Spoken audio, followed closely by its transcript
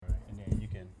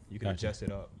can adjust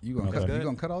it up. You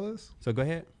gonna cut all this? So go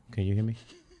ahead. Can you hear me?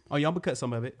 Oh yeah, I'm gonna cut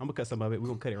some of it. We're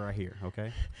gonna cut it right here.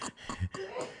 Okay.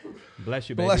 Bless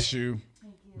you, baby. Bless you.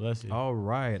 Bless you. All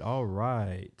right.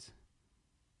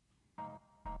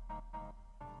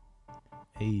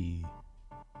 Hey.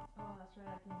 Oh, that's right.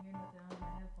 I can't hear nothing on my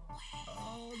headphones.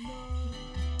 Oh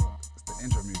no! It's the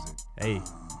intro music. Hey.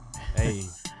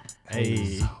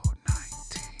 Episode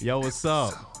 19. Yo, what's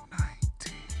up? Episode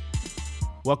 19.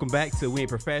 Welcome back to We Ain't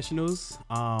Professionals.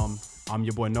 I'm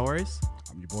your boy Norris,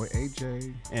 I'm your boy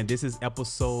AJ. and this is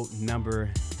episode number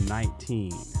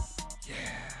 19.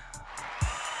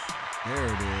 There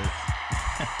it is.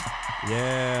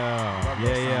 Yeah. Love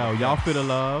that sound Y'all effects. feel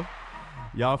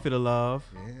the love.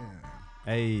 Yeah.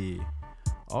 Hey.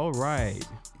 All right.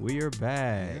 We are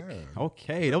back. Yeah.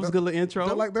 Okay. That was a good little intro.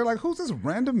 They're like, who's this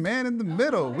random man in the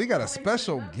middle? We got a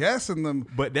special guest in them.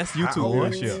 But that's YouTube Oh.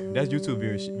 viewership. That's YouTube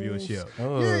viewership.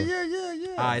 Oh.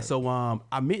 Yeah. All right, so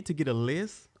I meant to get a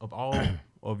list of all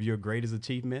of your greatest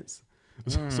achievements,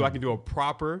 so I can do a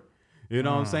proper, you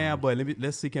know what I'm saying? But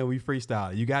let's see, can we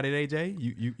freestyle? You got it, AJ?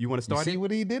 You want to You start see it?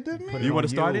 what he did to me? You want to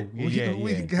start it? Yeah.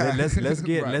 We got Let's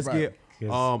get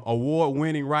Right.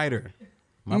 award-winning writer.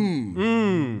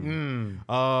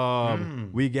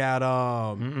 We got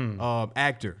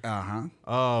actor. We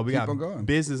Keep got on going.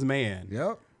 businessman.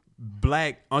 Yep.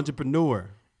 Black entrepreneur.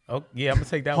 Oh, yeah, I'm gonna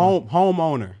take that one.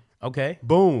 Homeowner. Okay.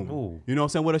 Boom. Ooh. You know what I'm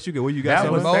saying? What else you got? What you got?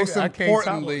 That was Shelly? Most I can't top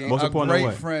importantly, it. Most a importantly, great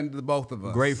what? friend to both of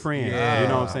us. Great friend. Yeah. You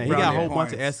know what I'm saying? He got a Brownie whole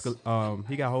bunch of points.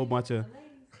 he got a whole bunch of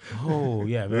Oh,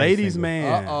 yeah. very ladies, single.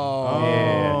 man.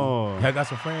 Uh-oh. Yeah. I got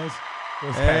some friends.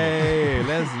 What's Hey,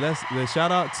 let's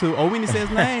shout out to we need to say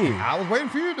his name. I was waiting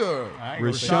for you to.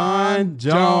 happening? Rashawn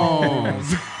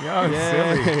Jones. Y'all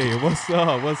silly. Hey, what's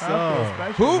up? What's I feel up?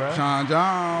 special, Whoop, bro. Sean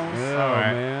Jones. Yeah, All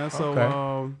right. man. So,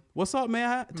 Okay. what's up,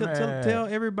 man? Man. Tell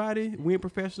everybody, we ain't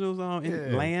professionals in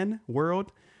Yeah. land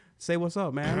world. Say what's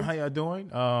up, man. How y'all doing?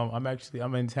 I'm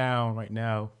in town right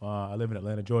now. I live in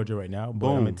Atlanta, Georgia right now, but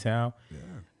I'm Boom. in town.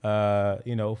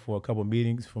 For a couple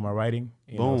meetings for my writing.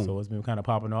 You know, Boom. so it's been kind of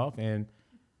popping off, and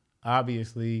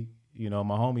obviously, my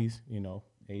homies,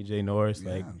 AJ Norris.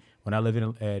 Like when I lived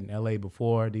in LA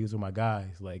before, these were my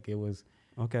guys. Like it was,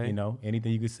 Okay.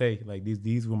 anything you could say. Like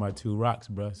these were my two rocks,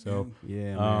 bro. So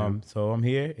Yeah, man. so I'm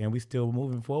here, and we still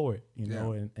moving forward.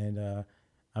 Yeah. And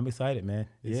I'm excited, man.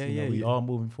 We Yeah. all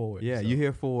moving forward. Yeah, so. you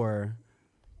here for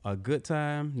a good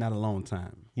time, not a long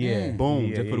time. Yeah. Boom,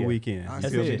 Yeah, just for the yeah. weekend. I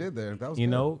That's see what you it. did there. That was You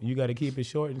good. know, you got to keep it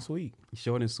short and sweet.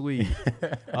 Short and sweet.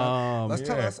 Let's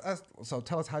tell Yeah. us. So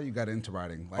tell us how you got into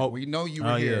writing. Like Oh. we know you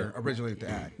were Oh, here yeah. originally to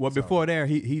act. Well, so- before there,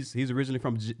 he's originally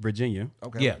from Virginia.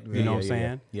 Okay. Yeah. You know what I'm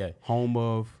saying? Yeah. Home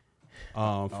of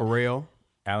Pharrell,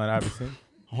 Allen Iverson,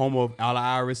 home of Allen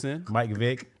Iverson, Mike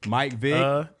Vick. Mike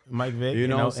Vick, Mike Vick. You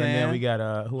know what I'm saying? And then we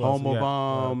got who else? home We of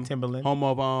got, Timberland. home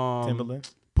of Timberland.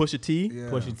 Pusha T. Yeah.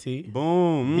 Pusha T.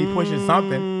 Boom. He pushing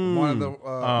something. One of the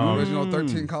original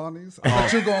 13 colonies. I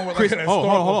thought you were going with like Chris, an hold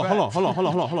historical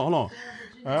on.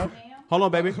 fact. Hold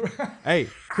on, baby. Hey,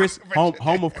 Chris,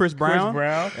 home of Chris Brown.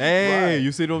 Brown. Hey,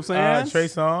 you see what I'm saying? Trey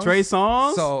Songz. Trey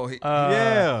Songz. So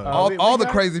yeah. all the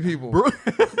crazy people.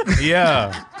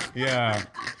 Yeah.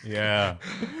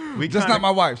 We Just kinda- not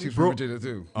my wife. She's from Virginia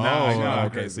too. Oh, nah,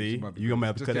 okay. See, She might be you gonna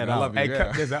have to Just cut kidding. that I out. love you. Hey, Yeah.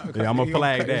 cut this out. Yeah, I'ma You gonna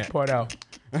flag cut this that. part out.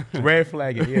 Red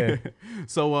flag it. Yeah.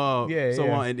 So,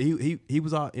 Yeah. and he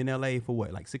was out in LA for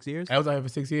what, like 6 years? I was out here for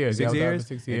 6 years. Yeah, I 6 was out here years? for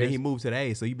 6 And years. then he moved to the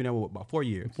A, so you've been there about 4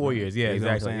 years. 4 years. Yeah, You know what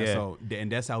I'm exactly. saying? Yeah. So,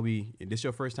 and that's how this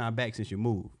your first time back since you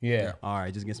moved. Yeah. All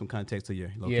right, just get some context to your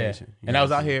Yeah, location. You and know I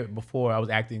was what out I'm here before. I was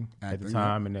acting at the Acting,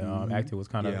 time, and acting was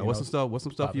kind saying? of Yeah, what's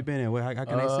some stuff you been in? How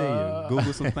can they see you?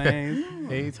 Google some things.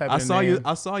 Hey, type I in saw the you. name.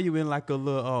 I saw you in like a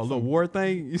little war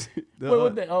thing.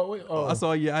 What the- oh, wait, oh. I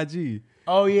saw your IG.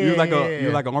 Oh yeah, You was like yeah, you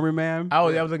was like an army man. I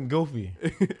was looking goofy.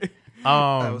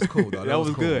 That was cool though. That was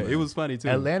cool, good. man. It was funny too.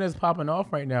 Atlanta's popping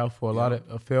off right now for a lot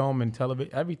of film and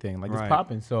television, everything. Like Right. it's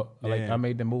popping. So like Yeah. I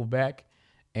made the move back,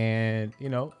 and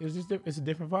it's just it's a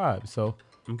different vibe. So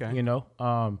Okay.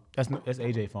 that's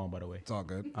AJ phone, by the way. It's all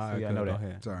good. All right, yeah, I good. know Go that.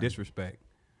 ahead. Sorry. Disrespect.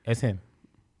 That's him.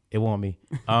 It wasn't me.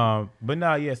 But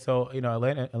no, yeah. So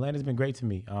Atlanta's been great to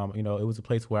me. It was a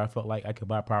place where I felt like I could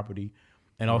buy property,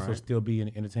 and also Right. still be in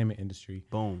the entertainment industry.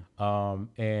 Boom.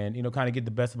 And kind of get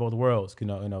the best of both worlds.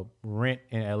 Rent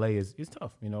in LA is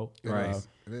tough. Right.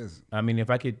 It is. I mean, if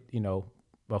I could,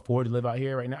 afford to live out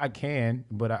here right now, I can,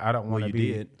 but I don't want to you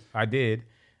be. did. I did,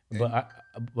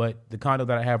 but the condo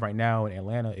that I have right now in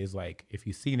Atlanta is like, if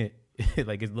you've seen it,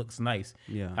 like it looks nice.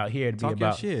 Yeah. Out here, Talk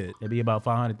your shit. It'd be about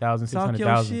 500,000, Talk your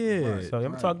 600,000. shit. So I'm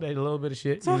gonna talk that a little bit of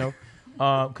shit,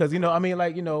 because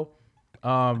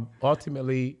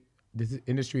ultimately, this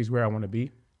industry is where I want to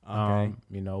be. Okay.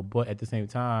 You know, but at the same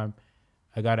time,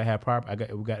 I gotta have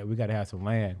we gotta have some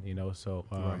land, you know. So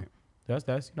Right.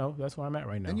 that's you know that's where I'm at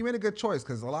right now. And you made a good choice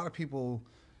because a lot of people,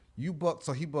 he booked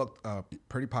a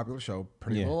pretty popular show,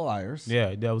 Pretty Yeah. Little Liars.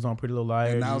 Yeah, that was on Pretty Little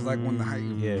Liars. And that was like when the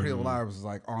Yeah. Pretty Little Liars was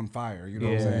like on fire, you know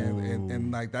what I'm Yeah. saying?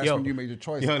 And like that's Yo, when you made your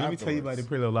choice. Yo, let me tell you about the afterwards.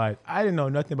 Pretty Little Liars. I didn't know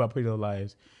nothing about Pretty Little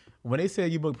Liars. When they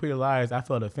said you booked Pretty Little Liars, I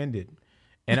felt offended,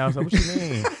 and I was like, "What you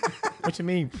mean? What you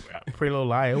mean, Pretty Little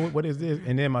Liar? What is this?"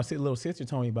 And then my little sister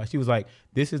told me about. She was like,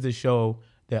 "This is the show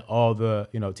that all the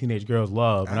teenage girls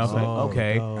love," and I was like, Absolutely.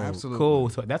 "Okay, Oh, absolutely. cool."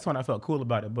 So that's when I felt cool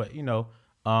about it. But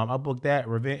I booked that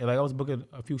Revenge. Like I was booking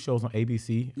a few shows on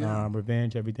ABC,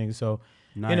 Revenge, everything. So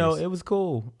Nice. it was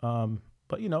cool.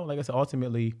 But like I said,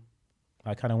 ultimately,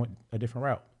 I kind of went a different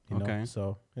route. Okay.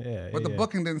 So yeah. But the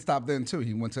booking didn't stop then too.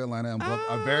 He went to Atlanta and booked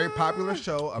a very popular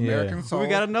show, American So Soul. we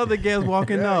got another guest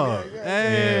walking up.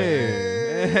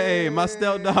 Hey, my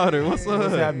stepdaughter. What's up?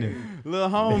 What's happening? Little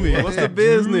homie. What's the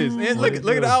business? And look at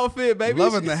the outfit, baby.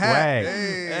 Loving the hat. Swag.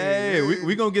 Hey,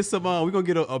 We gonna get some. We gonna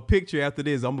get a picture after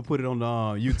this. I'm gonna put it on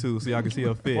YouTube so y'all can see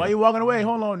her fit. Why you walking away?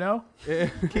 Hold on now.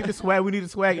 Keep the swag. We need the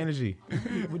swag energy.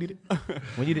 We need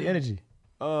the energy.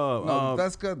 No,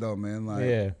 that's good though, man. Like,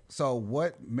 Yeah. So,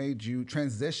 what made you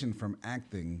transition from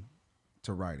acting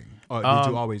to writing? Did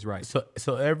you always write?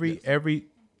 So every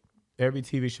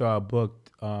TV show I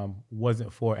booked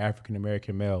wasn't for African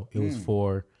American male. It was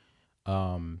for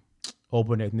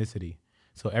open ethnicity.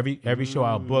 So every show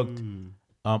I booked,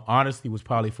 honestly, was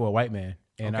probably for a white man,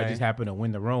 and I Okay. just happened to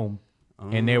win the room.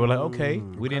 And they were like, "Okay,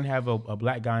 we didn't have a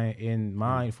black guy in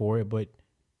mind for it, but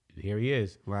here he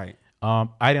is." Right. I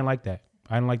didn't like that.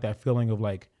 I didn't like that feeling of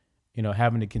like,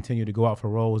 having to continue to go out for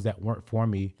roles that weren't for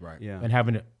me, Right. Yeah. and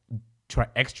having to try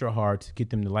extra hard to get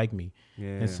them to like me. Yeah.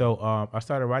 And so I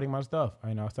started writing my stuff.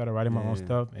 I started writing my own Yeah.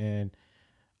 stuff, and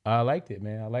I liked it,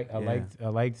 man. I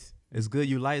liked. It's good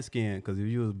you light skinned because if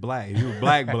you was black, and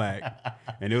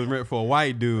it was meant for a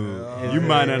white dude, you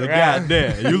might not have got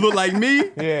that. You look like me.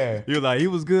 Yeah. You're like, he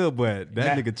was good, but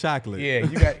that Nah. nigga chocolate. Yeah,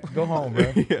 you got go home,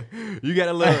 bro. You got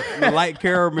a little light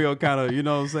caramel kind of, you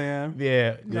know what I'm saying?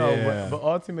 Yeah, no, Yeah. but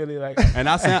ultimately, like, And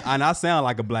I sound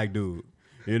like a black dude.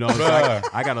 You know, so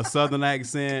I got a southern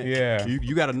accent. Yeah.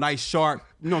 You got a nice sharp,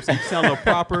 you know what I'm saying? You sound a little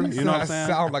proper. You know what I'm saying?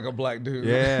 Sound like a black dude.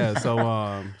 Yeah. So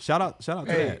shout out to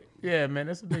hey, that. yeah, man,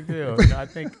 that's a big deal. I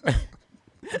think I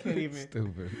can't even.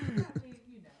 Stupid.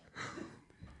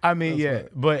 I mean, yeah,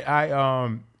 but I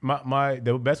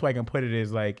the best way I can put it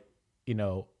is like,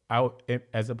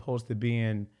 as opposed to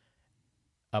being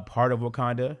a part of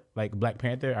Wakanda, like Black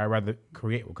Panther, I'd rather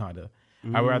create Wakanda.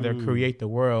 I'd rather create the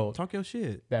world Talk your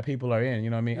shit. that people are in.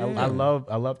 You know what I mean? Yeah.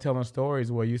 I love telling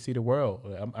stories where you see the world.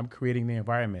 I'm creating the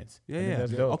environments. I think Yeah.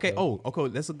 that's dope. Okay. So, Okay.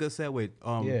 That's a good segue.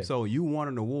 Yeah. So you won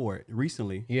an award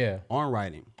recently. Yeah. On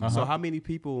writing. So how many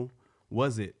people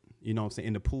was it? You know what I'm saying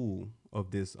in the pool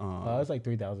of this? It's like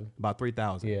 3,000. About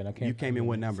 3,000. Yeah, and I came. You came in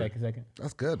what number? Second.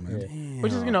 That's good, man. Yeah.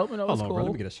 Which is it's Hold cool. on, bro.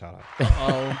 Let me get a shout out.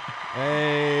 Oh,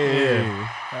 Hey.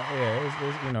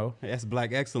 It's That's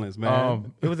black excellence,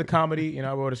 man. it was a comedy.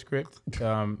 I wrote a script.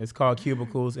 It's called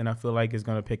Cubicles, and I feel like it's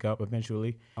gonna pick up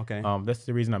eventually. Okay. That's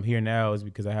the reason I'm here now is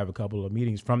because I have a couple of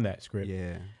meetings from that script.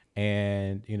 Yeah.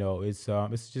 And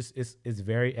it's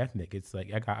very ethnic. It's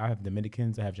like I have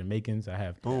Dominicans, I have Jamaicans, I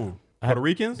have Boom. I have Puerto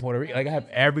Ricans? Puerto Rican. Like I have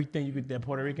everything you could.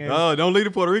 Puerto Ricans. Oh, don't leave the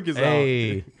Puerto Ricans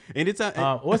Hey. out.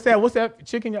 Anytime. What's that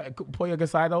chicken? Pollo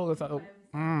guisado?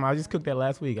 I just cooked that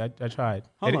last week. I tried.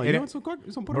 Hold on. It- You want some Puerto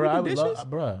Bruh, I Rican would dishes? love,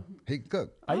 bruh. he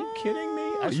cooked. Are you kidding me?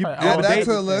 I You- tried Add all that day.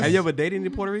 to the list. Have you ever dated any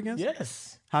Puerto Ricans?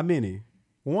 Yes. How many?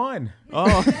 One.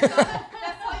 Oh,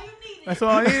 That's all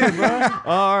I needed, bro.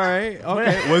 all right.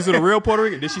 Okay. Was it a real Puerto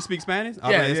Rican? Did she speak Spanish?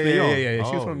 Yeah. She She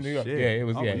was from New York. shit. Yeah, it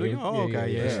was. Oh, Yeah, New it York. was- Oh,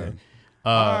 okay. yeah, Yeah. yeah.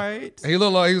 All right. He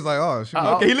looked like he was like, oh, shit.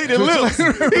 Okay, he licked his lips.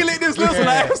 He licked his lips when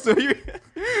I asked him.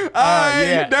 All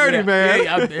right, you dirty,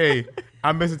 man. Hey,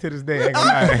 I miss it to this day. I ain't gonna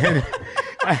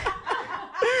lie.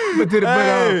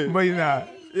 but you know.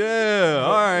 Yeah,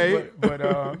 all right.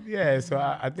 But yeah. So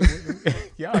I think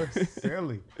y'all are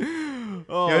silly.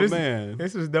 Oh, Yo, man.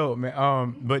 this is dope,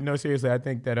 man. But no, seriously, I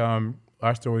think that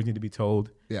our stories need to be told.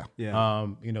 Yeah. Yeah.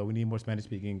 We need more Spanish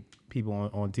speaking people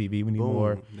on TV. We need Boom.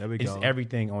 more. There we It's go.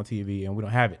 everything on TV, and we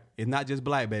don't have it. It's not just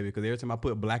black, baby, because every time I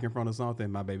put black in front of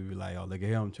something, my baby be like, oh, look at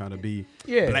him trying to be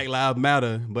Yeah. Black Lives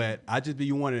Matter. But I just be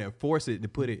you wanting to force it to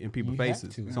put it in people's You have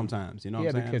faces to. sometimes. You know Yeah,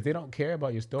 what I'm saying? because they don't care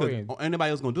about your story. And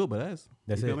Anybody else going to do it but us.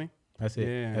 that's you it. feel me? That's it.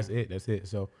 Yeah. That's it.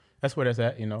 So that's where that's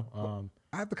at.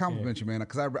 I have to compliment you, man,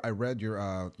 because I read your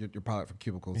pilot for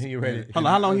Cubicles. You read it.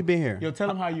 How long he been here? Yo, tell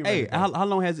him how you read Hey, it. how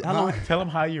long has how long? Tell him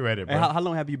how you read it, Hey, bro. how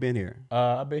long have you been here?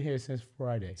 I've been here since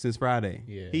Friday. Since Friday.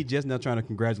 Yeah. He just now trying to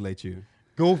congratulate you.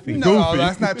 Goofy. No,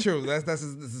 that's not true. This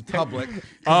is public.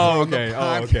 Oh, On the okay.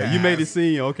 Oh, okay. You made it podcast.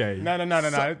 seem okay. No.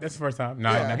 That's the first time.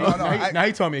 Yeah, Now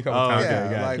he told me a couple Oh, times. okay, Yeah,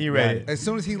 got it. like, He read it. As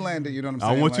soon as he landed, you know what I'm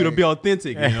saying? I want you to Like, be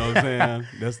authentic. You know what I'm saying?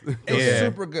 That's It's Yeah.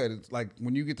 super good. It's like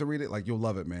when you get to read it, like you'll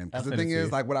love it, man. Because I'll the send it thing to is,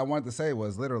 you. like what I wanted to say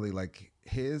was literally like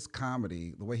his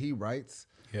comedy, the way he writes,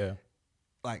 Yeah.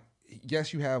 like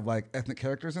yes, you have like ethnic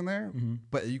characters in there,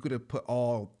 but you could have put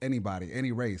anybody,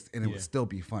 any race, and it Yeah. would still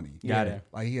be funny. Got Yeah. it.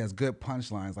 Like he has good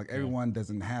punchlines. Like everyone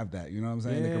doesn't have that. You know what I'm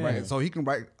saying? They can write Yeah. it. So he can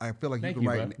write. I feel like Thank you can you,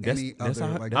 write bro. in That's- any that's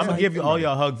other. how- Like, that's I'm gonna how give he you all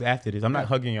your hugs after this. I'm not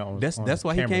hugging you on. That's on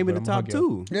why he camera, came in but the I'm top hugging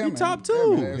you. two. Yeah, He man. top Yeah,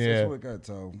 two. man. It's Yeah. really good.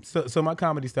 So So my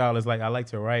comedy style is like I like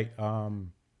to write.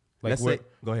 Like Let's where, say.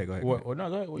 Go ahead. Go ahead. Well, no,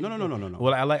 go ahead. No.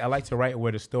 Well, I like to write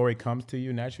where the story comes to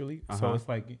you naturally. So Uh-huh. it's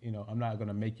like I'm not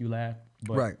gonna make you laugh,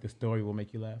 but Right. the story will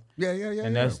make you laugh. yeah.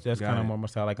 And that's Got kind of it. more my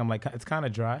style. Like it's kind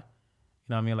of dry. You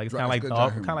know what I mean? Like it's Dry- kind of like it's the good dry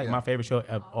Office. humor, Kind of like yeah. my favorite show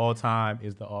of all time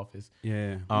is The Office.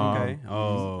 Yeah. Um, Okay.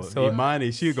 Oh, so-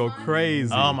 Imani, she'd go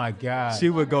crazy. Oh my god, She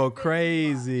would go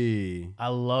crazy. I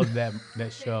love that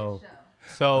show.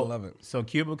 So I love it. So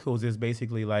Cubicles is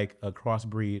basically like a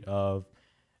crossbreed of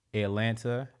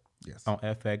Atlanta Yes. on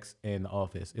FX and The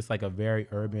Office. It's like a very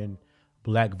urban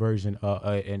black version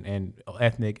and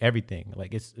ethnic everything.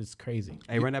 Like it's crazy.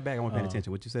 Hey, run that back. I wasn't paying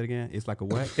attention. What you said again? It's like a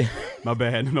what? My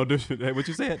bad. No disrespect. Hey, what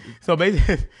you said? So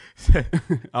basically,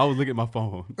 I was looking at my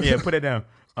phone. yeah, put it down.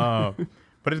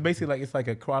 But it's basically like it's like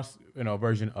a cross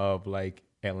version of like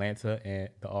Atlanta and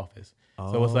The Office.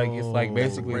 So it's like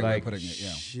basically Great way of like putting it, yeah.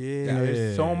 Shit.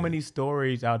 there's so many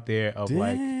stories out there of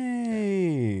like,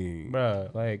 Dang.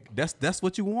 bruh, like That's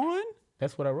what you want?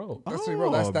 that's what I wrote. That's what he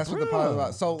wrote. That's what the pilot is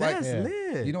about. So like, That's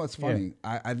lit. you know what's funny?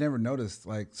 I never noticed.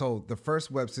 Like, so the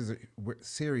first web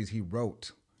series he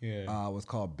wrote Yeah. was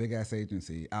called Big Ass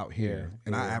Agency Out Here, Yeah.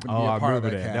 and I Yeah. happened to Oh, be a I part of remember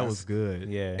that. that. Cast. That was good.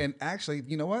 Yeah. And actually,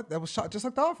 you know what? That was shot just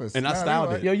like The Office. And I Now, styled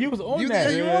you know, it. Yo, you was on You that.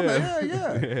 did. You were on that.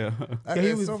 Yeah. Yeah. That Yeah,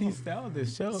 is so he fun. styled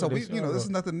this show. So we, this you know, show. this is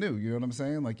nothing new. You know what I'm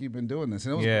saying? Like you've been doing this,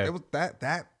 and it was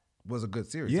that was a good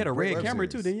series. You had a great red web camera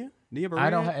series. too, didn't you? Did you have a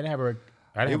red? I didn't have a.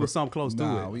 I It didn't have was a, something close to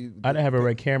Nah, it. I didn't have a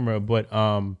red camera, but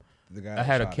the guy I that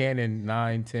had a shot it. Canon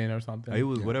 910 or something. It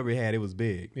was whatever he had. It was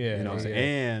big. Yeah, you know what I'm saying.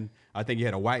 yeah. And I think he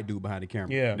had a white dude behind the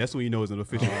camera. Yeah. That's when you know it's an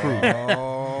official crew.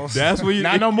 Oh, That's when you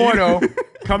Not no more though.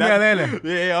 Come to Atlanta,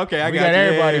 Yeah, okay, I We got, got you.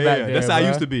 everybody Yeah, back yeah. there, That's how it bruh.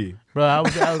 used to be. bro. I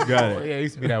was Got it. Yeah, it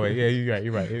used to be that way. Yeah,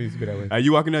 you're right. It used to be that way.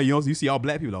 You walking there, you see all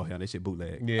black people out here. That shit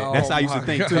bootleg. Yeah. That's how I used to my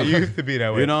think God. too. It used to be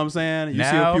that way. You know what I'm saying? You see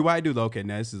a Now- few white dudes. Okay,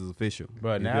 now this is official.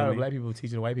 Bro, You now feel me? black people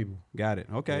teaching white people. Got it.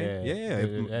 Okay. Yeah. Yeah.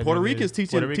 That- Puerto that- Ricans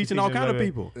teaching Puerto Ricans teaching all teaching kind of other-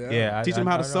 people. Yeah, Teaching them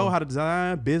how to sew, know. how to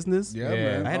design, business. yeah, Yeah.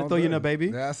 man. I had to all throw you in good. there, baby.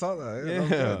 Yeah, I saw that. Yeah, that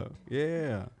was Yeah. good.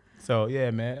 Yeah. So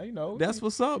yeah, man. That's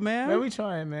what's up, man. man. We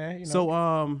trying, man. You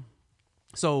know.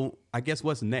 So I guess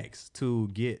what's next to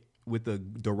get with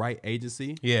the right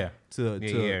agency yeah,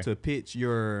 to pitch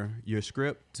your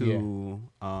script to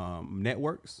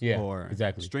networks Yeah, or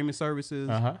exactly. streaming services.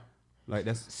 Like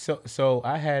that's So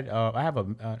I have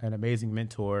an amazing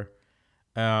mentor.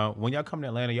 When y'all come to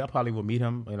Atlanta, y'all probably will meet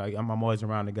him. And like I'm always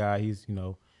around the guy. He's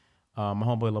my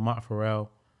homeboy Lamont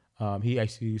Farrell. He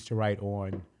actually used to write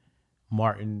on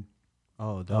Martin.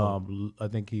 dope. I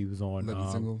think he was on Living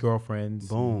Single. Girlfriends.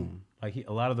 Boom. Like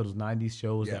a lot of those '90s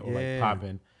shows Yeah. that were Yeah. like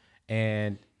popping.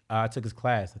 And I took his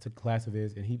class. I took a class of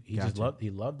his, and he just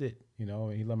Gotcha. loved it. You know,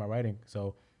 and he loved my writing.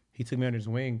 So he took me under his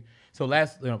wing. So like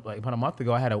about a month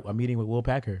ago, I had a meeting with Will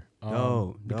Packer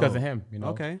because dope. of him. You know.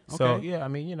 Okay, So okay. yeah, I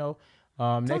mean,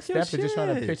 next your step is just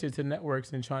trying to shit. pitch it to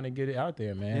networks and trying to get it out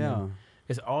there, man. Yeah. And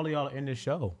it's all of y'all in this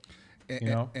show. And, You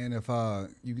know? and if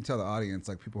you can tell the audience,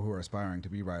 like people who are aspiring to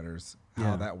be writers, Yeah.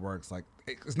 how that works. Like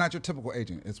it's not your typical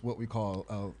agent; it's what we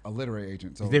call a literary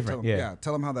agent. So It's different, tell them, yeah.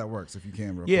 Tell them how that works if you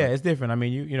can. Real Yeah, quick. it's different. I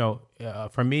mean,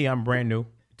 for me, I'm brand new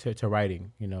to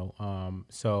writing.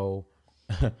 So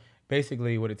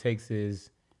basically, what it takes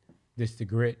is just the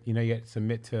grit. You got to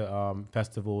submit to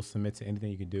festivals, submit to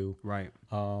anything you can do. Right.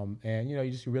 And you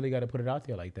just really got to put it out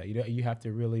there like that. You have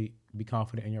to really be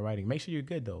confident in your writing. Make sure you're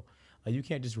good though. Like you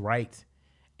can't just write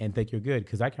and think you're good,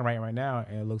 because I can write right now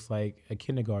and it looks like a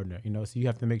kindergartner. So you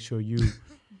have to make sure you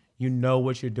know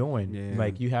what you're doing. Yeah.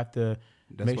 Like you have to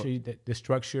That's make what- sure that the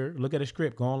structure. Look at a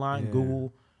script. Go online, Yeah.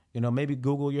 Google. Maybe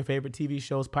Google your favorite TV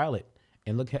show's pilot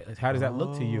and look at how does that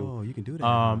look to you. Oh, you can do that.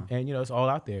 now. And it's all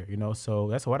out there. So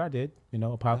that's what I did. I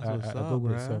That's what's up,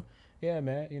 Googled it. bruh. So yeah,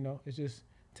 man. It's just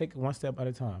take it one step at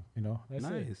a time. That's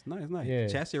it. Nice. Yeah.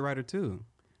 Chassis writer too.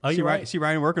 Oh, She you right? She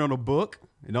writing, working on a book.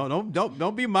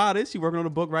 Don't be modest. She working on a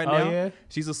book right Oh, now. yeah?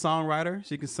 She's a songwriter.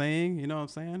 She can sing. You know what I'm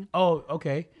saying? Oh,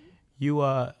 okay. You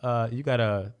you got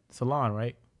a salon,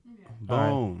 right? Boom.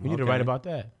 All right. We need to Okay. write about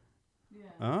that.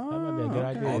 Oh, That might be a good okay.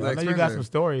 idea. All the I know you got experience. some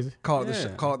stories. Call it Yeah.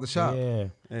 call it the shop. Yeah.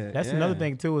 Yeah, That's yeah. another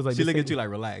thing too. Is like She just look say- at you like,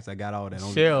 relax. I got all that.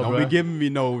 Chill, don't bruh. be giving me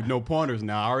no pointers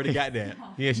now. I already got that.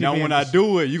 Yeah, she now being- when I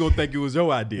do it, you gonna think it was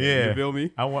your idea. Yeah. You feel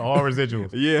me? I want all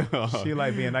residuals. Yeah. She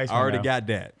like being nice. I already right now. got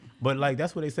that. But like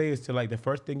that's what they say is to like the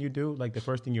first thing you do, like the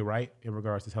first thing you write in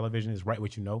regards to television is write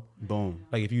what you know. Boom.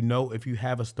 Like if you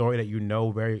have a story that you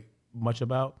know very much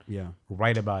about, Yeah.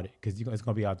 write about it because it's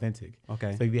gonna be authentic.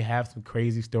 Okay. So if you have some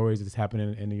crazy stories that's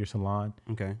happening in your salon,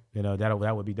 Okay. you know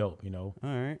that would be dope. You know, All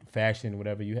right. fashion,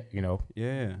 whatever you know,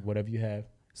 Yeah. whatever you have.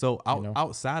 So know?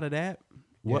 outside of that,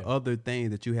 what Yeah. other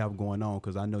things that you have going on?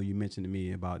 Because I know you mentioned to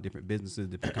me about different businesses,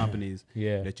 different companies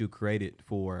Yeah. that you created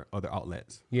for other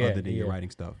outlets Yeah, other than your yeah.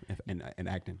 writing stuff and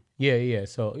acting. Yeah.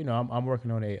 So you know, I'm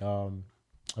working on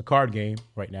a card game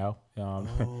right now.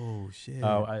 Oh shit!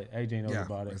 AJ knows Yeah,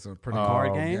 about it. it's a pretty card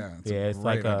cool game? Yeah, Yeah, a it's great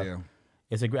like a- idea.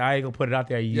 It's a great. I ain't gonna put it out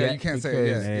there yet. you can't say it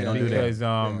yet. because- Yeah, don't do that.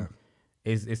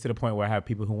 because Yeah. it's to the point where I have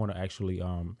people who want to actually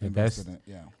invest. in it.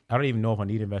 Yeah. I don't even know if I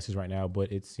need investors right now,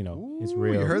 but it's it's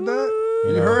real. You heard that?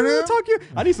 You know. heard him? Talk you.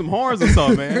 I need some horns or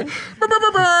something, man.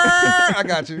 I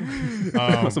got you.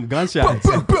 Some gunshots.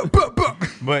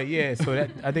 But yeah, so that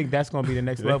I think that's gonna be the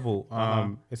next level.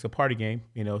 It's a party game.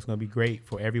 You know, it's gonna be great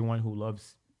for everyone who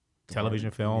loves television,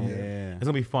 film. Yeah. It's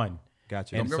gonna be fun.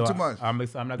 Gotcha. And Don't give too much. I'm not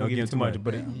Don't gonna give you too much,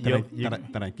 but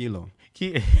Tranquilo.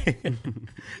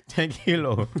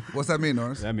 tranquilo, What's that mean,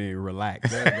 Norris? That means relax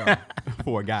There you go.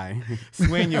 for a guy.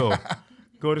 sueño,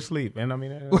 go to sleep. And I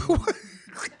mean,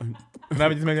 can I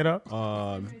just make it up?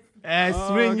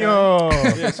 Sueño.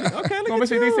 Okay, look ¿Cómo at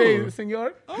se dice, you.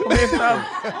 señor? ¿Cómo está?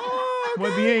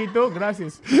 Muy bien, tú,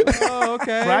 gracias. Oh,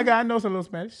 okay. But I know some little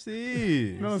Spanish.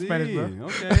 See. No see. Spanish, bro.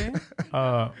 Okay.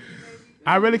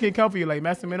 I really can come for you, like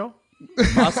Massimino.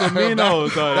 Massimino.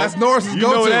 So That's Norris's You know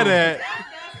go-to. where that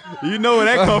at. You know where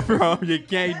that come from. You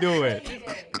can't do it.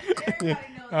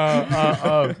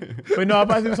 But no, if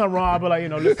I do something wrong, I'll be like,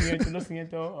 lo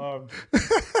siento.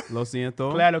 Lo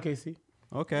siento. Claro que sí.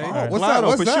 Okay. Oh, what's Claro, that?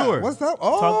 What's for that? sure. What's that?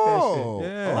 Talk that Oh, shit.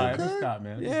 Yeah. All right, okay. let's stop,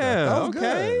 man. Let's Yeah. That was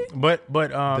Okay. good.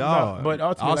 But Dog. no, but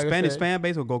ultimately, Our like I Spanish said, fan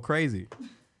base will go crazy.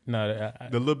 No,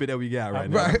 The little bit that we got right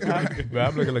now. Right.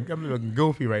 I'm looking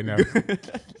goofy right now.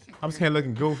 I'm saying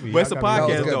looking goofy. But it's a Y'all gotta- podcast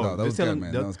That was good, though. though. That Just was tell good, them,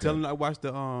 man. That was tell them good. not watch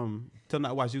the tell them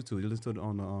not watch YouTube. You listen to it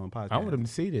on the podcast. I want them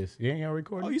to see this. You ain't gonna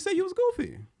record Oh, it? you say you was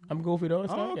goofy. I'm goofy though.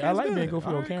 It's Oh, fine. okay, I that's like good. being goofy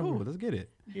All on right, camera. Cool. Let's get it.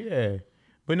 Yeah,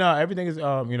 but no, everything is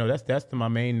that's my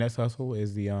main next hustle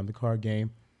is the card game.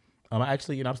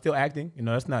 Actually, I'm still acting.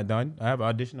 That's not done. I have an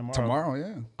audition tomorrow. Tomorrow,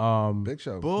 yeah. Big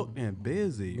show. Booked and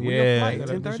busy. When your Yeah, I flight? got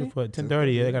an audition 10:30? for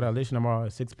 10:30. Yeah, I got an audition tomorrow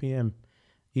at 6 p.m.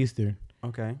 Eastern.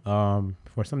 Okay.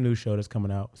 For some new show that's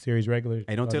coming out. Series regular.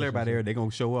 Hey, don't tell auditions. everybody there. They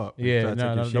gonna show up. and Yeah, try to take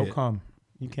no, your don't shit. come.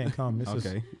 You can't come.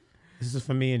 Okay. This is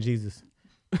for me and Jesus.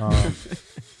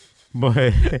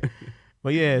 But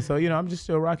but yeah, so I'm just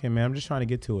still rocking, man. I'm just trying to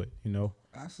get to it.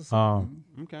 That's what's up, man.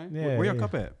 Okay. Yeah, Where your yeah.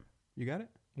 cup at? You got it?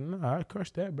 No, I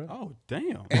crushed that, bro. Oh,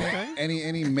 damn. Okay.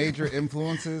 Any major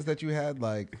influences that you had,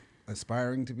 like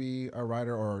aspiring to be a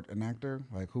writer or an actor?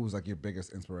 Like, who was like your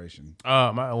biggest inspiration?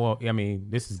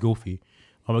 This is goofy.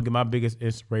 I'm gonna get my biggest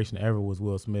inspiration ever was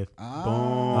Will Smith.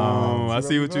 Boom. I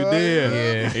see what you did.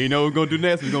 Yeah. And you know what we're gonna do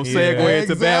next? We're gonna Yeah. segue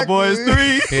into Bad Boys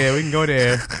 3. Yeah, we can go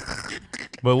there.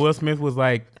 But Will Smith was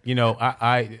like,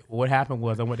 I what happened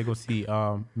was I went to go see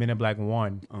Men in Black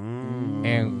 1.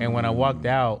 And when I walked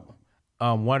out,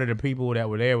 one of the people that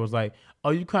were there was like,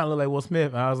 "Oh, you kind of look like Will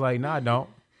Smith." And I was like, "No,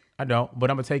 I don't, but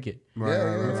I'm gonna take it. I'm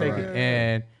gonna take it."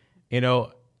 And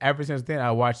ever since then,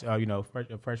 I watched.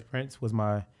 Fresh Prince was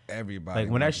my Everybody. like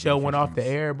when that liked show Fresh went off the Prince.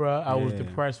 air, bro. I was Yeah.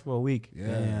 depressed for a week.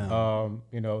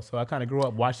 Yeah. So I kind of grew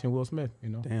up watching Will Smith.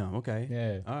 Damn, okay.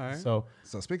 Yeah. All right. So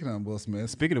So speaking of Will Smith,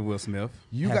 Speaking of Will Smith,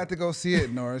 you got to go see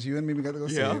it, Norris. You and me got to go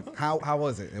see Yeah. it. How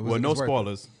was it? It was well, no it was worth it.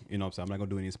 spoilers. You know what I'm saying? I'm not going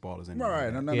to do any spoilers. Right,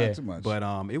 right. No, Yeah. not too much. But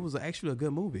it was actually a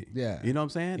good movie. Yeah. You know what I'm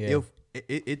saying? Yeah. If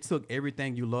it took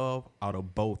everything you love out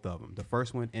of both of them. The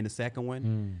first one and the second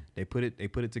one, they put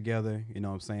it together, you know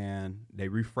what I'm saying? They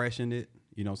refreshing it,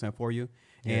 you know what I'm saying, for you.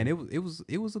 And it was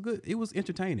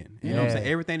entertaining. You know what I'm saying?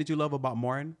 Yeah. Everything that you love about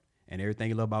Martin and everything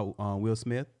you love about Will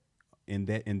Smith in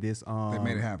this They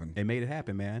made it happen. They made it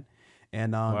happen, man.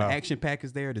 And the action pack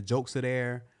is there, the jokes are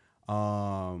there.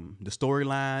 The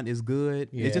storyline is good.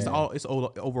 It's just Yeah.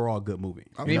 overall a good movie. You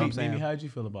know what I'm Mimi, saying? how'd you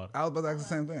feel about it? I was about to ask the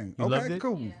same thing. You loved Okay, it?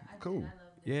 cool, Yeah, cool. I loved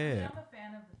it. Yeah. I'm a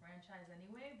fan of the franchise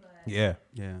anyway, but Yeah.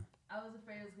 Yeah. I was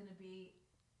afraid it was gonna be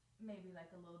maybe like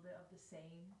a little bit of the same.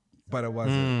 But it sort of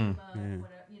wasn't. love, Yeah.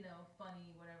 whatever,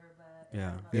 funny, whatever. But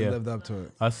Yeah. It Yeah. lived up to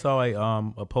it. I saw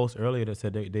a post earlier that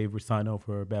said they've signed on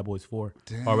for Bad Boys 4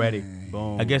 already.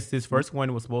 Boom. I guess this first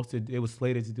one was it was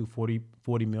slated to do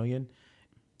 40 million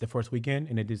the first weekend,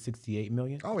 and it did 68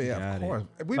 million. Oh yeah, Got of it. course.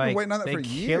 We've Like, been waiting on that they for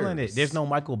years. killing it. There's no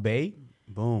Michael Bay,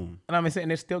 Boom. and I'm saying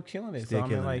they're still killing it. Still so I'm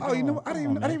killing like, it. Oh, you know what? come I on,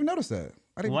 didn't man. even notice that.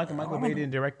 I didn't. Michael Bay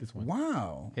didn't direct this one.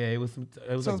 Wow. Yeah, it was So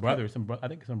like it's brothers. I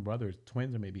think some brothers,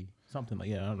 twins, or maybe something like.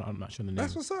 Yeah, I'm not sure the name.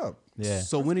 That's what's up. Yeah.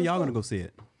 So when are y'all gonna go see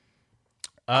it?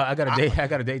 I got a date. I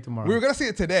got a date tomorrow. We were gonna see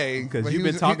it today 'Cause but you've he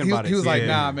been was- talking he, about He it. was like, Yeah.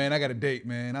 "Nah, man, I got a date,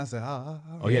 man." I said, Oh,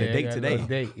 you had a I date got today.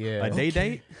 Date, yeah. A day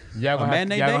date? Y'all A gonna,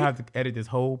 matinee y'all date? gonna have to edit this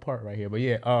whole part right here. But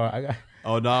yeah, I got.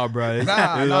 Oh no, bro. It's,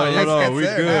 Nah, it's, nah, no, it's- no, it's we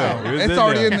there good. now. It's It's in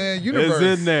already there. in the universe.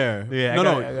 It's in there. Yeah, I no,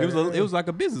 got- it was like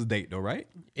a business date though, right?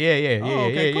 Yeah, Oh,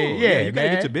 okay, cool. yeah. You gotta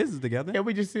man. get your business together. Yeah,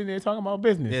 we just sitting there talking about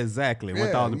business. Exactly, Yeah,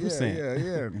 1000%. Yeah.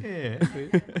 Yeah, that's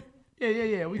it.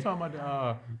 yeah. We talking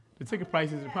about the ticket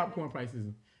prices, the popcorn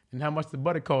prices, and how much the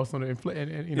butter costs on the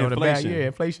and you know the bag. Inflation. Yeah,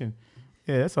 inflation.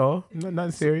 Yeah, that's all.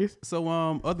 Nothing serious. So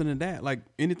other than that, like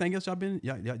anything else did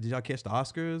y'all catch the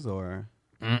Oscars or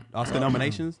Oscar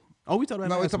nominations? Oh, we talked about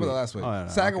No, that we talked about that last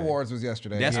week. SAG okay. Awards was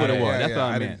yesterday. That's what it was. That's what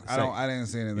I didn't- meant. I didn't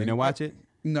see anything. You didn't watch it?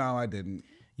 No, I didn't.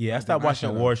 Yeah, I stopped I watching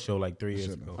the should've. award show like 3 years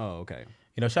should've. ago. Oh, okay.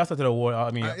 You know, shouts out to the award. I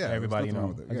mean, yeah, there's everybody. You nothing know,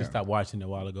 wrong with it, I yeah. just stopped watching it a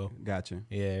while ago. Gotcha.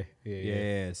 Yeah.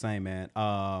 Yeah, same man.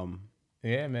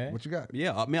 Yeah, man. What you got?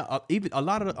 Yeah, I mean, even a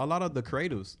lot of the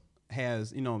creators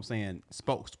has, you know what I'm saying,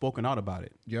 spoken out about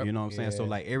it. Yep. You know what I'm saying? So Yeah.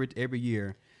 like every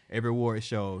year, every award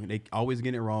show, they always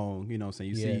get it wrong. You know what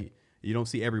I'm saying? You don't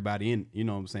see everybody in, you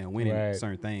know what I'm saying, winning Right.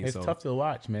 certain things. It's so tough to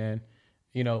watch, man.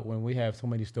 You know, when we have so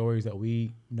many stories that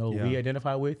we know we Yeah.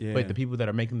 identify with, Yeah. but the people that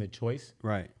are making the choice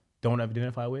right. don't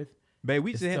identify with. Babe,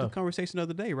 we It's just had the tough. conversation the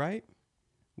other day, right?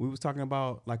 We was talking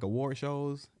about like award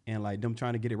shows and like them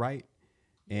trying to get it right.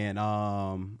 And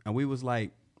we was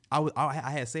like,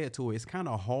 I had said to her, it's kind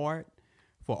of hard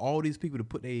for all these people to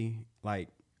put their like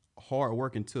hard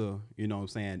work into, you know what I'm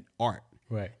saying, art.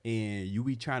 Right. And you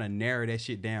be trying to narrow that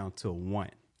shit down to one.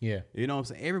 Yeah. You know what I'm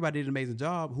saying? Everybody did an amazing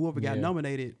job. Whoever got Yeah.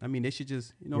 nominated, I mean, they should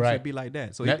just, you know what I'm Right. saying, be like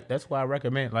that. So That's why I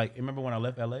recommend. Like, remember when I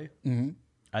left LA? Mm-hmm.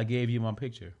 I gave you my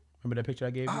picture. Remember that picture I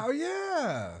gave you? Oh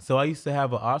yeah. So I used to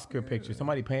have an Oscar picture.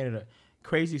 Somebody painted a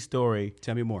crazy story.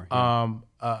 tell me more.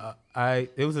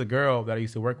 It was a girl that I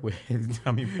used to work with.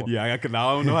 Tell me more. I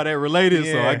don't know how that related,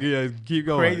 so I Yeah. can keep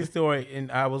going. Crazy story.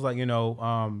 And I was like,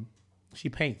 she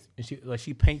paints, and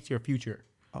she paints your future.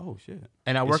 Oh shit!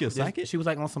 And I Is worked she a with this- psychic? She was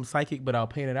like on some psychic, but I'll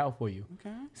paint it out for you.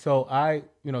 Okay. So I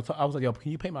was like, yo, can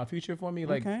you paint my future for me?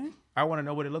 Like, Okay. I want to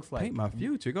know what it looks like. Paint my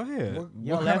future. Go ahead.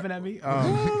 Y'all laughing at me?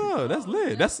 No, that's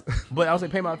lit. That's But I was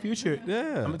like, paint my future.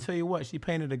 Yeah. I'm gonna tell you what. She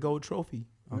painted a gold trophy.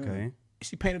 okay.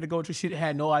 She painted a gold trophy. She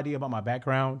had no idea about my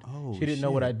background. Oh, she didn't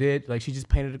know what shit. I did. Like, she just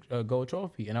painted a gold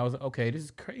trophy, and I was like, okay, this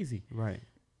is crazy Right.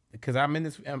 because I'm in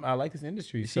this. I like this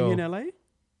industry. Is she so in LA?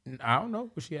 I don't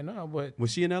know what she had now, but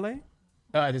Was she in LA?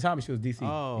 at the time she was DC.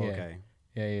 Oh, Yeah. okay.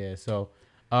 Yeah. So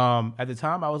at the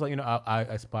time I was like, I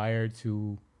aspired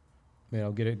to,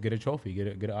 get a trophy,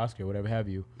 get an Oscar, whatever have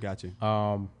you. Got you.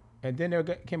 And then there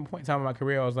came a point in time in my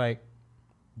career I was like,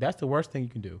 that's the worst thing you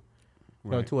can do. You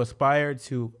know, Right. to aspire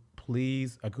to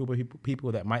please a group of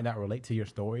people that might not relate to your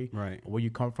story, Right. where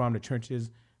you come from, the trenches,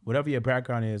 whatever your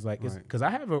background is, like, it's Right. because I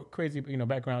have a crazy,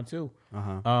 background too.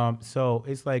 Uh-huh. So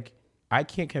it's like I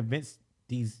can't convince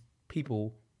these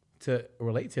people to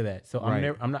relate to that. So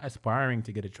Right. I'm not aspiring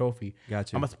to get a trophy.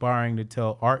 Gotcha. I'm aspiring to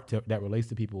tell art that relates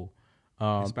to people.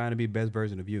 Aspiring to be the best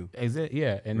version of you. Is it?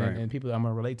 Yeah, and Right. and people that I'm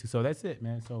gonna relate to. So that's it,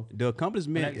 man. So The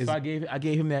accomplishment and is. so I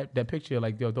gave him that picture,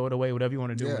 like, yo, throw it away, whatever you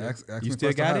want to do. Yeah, with it. ask You me still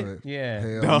first to got have it? Yeah.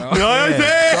 Hell No, no.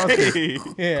 hey!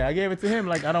 Yeah, I gave it to him.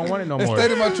 Like, I don't want it no more.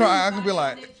 Instead of my try, I can be They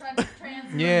like, try to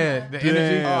transfer Yeah, the energy.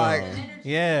 Damn. like, energy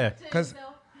Yeah. to 'Cause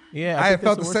yourself. Yeah, I had think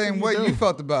felt that's the worst same thing way do. you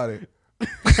felt about it.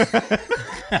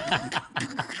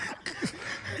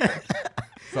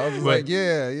 So I was just But- like,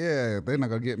 yeah, they're not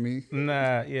gonna get me.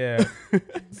 Nah, yeah.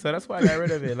 So that's why I got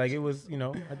rid of it. Like, it was,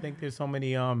 I think there's so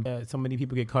many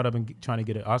people get caught up in trying to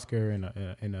get an Oscar and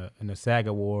a SAG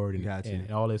award and, Gotcha.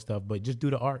 and all this stuff, but just do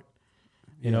the art.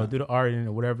 You Yeah. know, do the art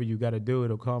and whatever you got to do,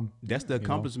 it'll come. That's the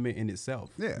accomplishment in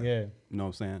itself. Yeah, Yeah, You know what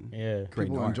I'm saying? yeah,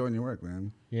 Creating people art. enjoying your work,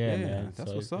 man. yeah, Yeah, man. that's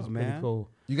So what's up, it's pretty man. Cool.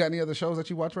 You got any other shows that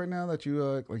you watch right now that you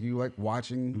like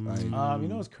watching? Like, You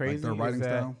know what's crazy? their writing is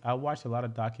that style? I watch a lot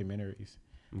of documentaries.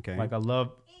 Okay. Like, I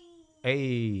love.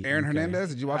 Hey, Aaron Hernandez,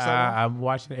 did you watch that one? I'm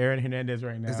watching Aaron Hernandez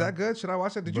right now. Is that good? Should I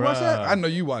watch that? Did you watch that? Bruh. I know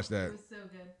you watched that. It was so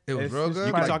good. It was It's real just- good.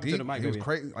 you can like talk to deep. the mic, He was baby.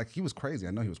 crazy. Like he was crazy.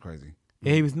 I know he was crazy.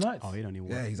 Yeah, he was nuts. Oh, he don't even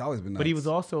work. Yeah, he's always been nuts. But he was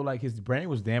also like his brain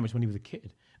was damaged when he was a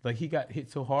kid. Like he got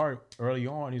hit so hard early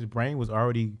on, his brain was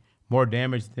already more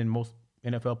damaged than most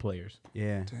NFL players.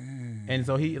 Yeah. And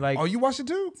so he like, Oh, you watched it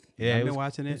too? yeah, I've it been was,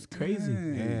 watching it. It's crazy.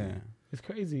 Yeah. It's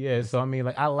crazy. Yeah. So I mean,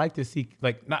 like I like to see,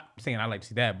 like not saying I like to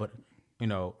see that, but you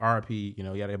know, RP, you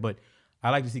know, yada. But I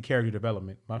like to see character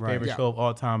development. My Right. favorite Yeah. show of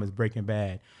all time is Breaking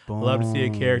Bad. Love to see a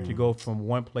character go from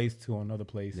one place to another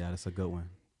place. Yeah, that's a good one.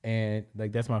 And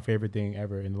like that's my favorite thing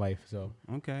ever in life. So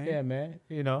Okay. yeah, man.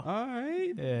 You know. All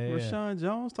right. Yeah, yeah. Rashawn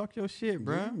Jones, talk your shit, Yeah,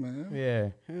 bruh. man. Yeah.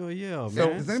 Hell yeah, So-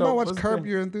 man. Does anybody watch what's Curb been-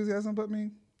 Your Enthusiasm but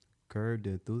me? Curb the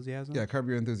enthusiasm. Yeah, Curb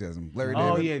Your Enthusiasm. Larry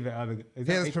Oh David. yeah. The other, is He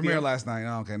that had his HBO? premiere last night.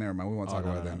 Oh, okay, never mind. We won't talk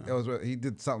no, about no, that. no. It was he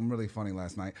did something really funny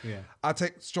last night. Yeah. I'll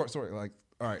take short story. Like,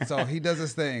 all right, so he does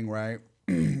this thing, right?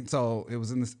 So it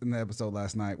was in the episode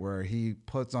last night where he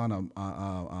puts on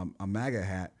a MAGA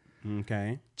hat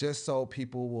Okay. just so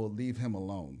people will leave him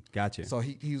alone. Gotcha. So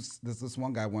he's this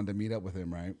one guy wanted to meet up with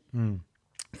him, right?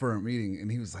 For a meeting,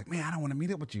 and he was like, "Man, I don't want to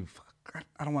meet up with you. Fuck,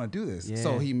 I don't want to do this." Yeah.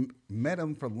 So he met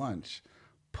him for lunch,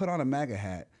 put on a MAGA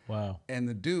hat. Wow. And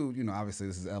the dude, you know, obviously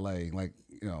this is LA, like,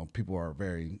 you know, people are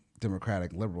very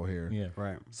democratic, liberal here. Yeah.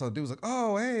 Right. So the dude was like,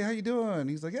 "Oh, hey, how you doing?"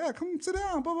 He's like, "Yeah, come sit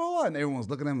down, blah, blah, blah." And everyone was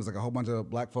looking at him. It was like a whole bunch of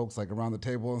black folks like around the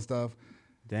table and stuff.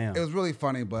 Damn. It was really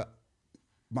funny, but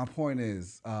my point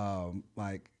is,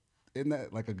 like, isn't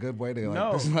that like a good way to like,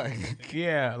 No. just, like,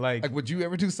 Yeah. Like would you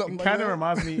ever do something like kind that? of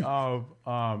reminds me of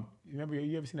remember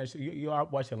you ever seen that show? You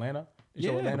watch Atlanta? The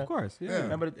show Yeah, Atlanta? of course. Yeah.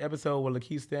 Remember the episode where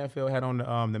Lakeith Stanfield had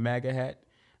on the MAGA hat,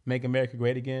 "Make America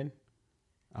Great Again"?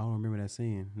 I don't remember that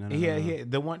scene. No, no, He no, had, no. he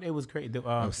had the one. It was great. The,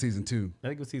 Oh, season 2. I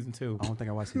think it was season 2. I don't think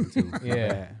I watched season 2.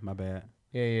 Yeah. My bad.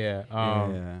 Yeah.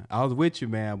 Yeah. I was with you,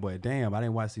 man, but damn, I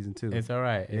didn't watch season 2. It's all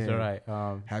right. It's Yeah.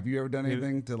 all right. Have you ever done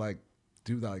anything to like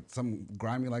do like some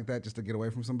grimy like that just to get away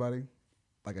from somebody,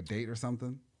 like a date or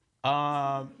something?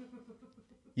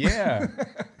 Yeah.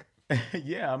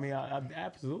 Yeah. I mean, I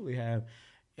absolutely have.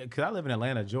 Because I live in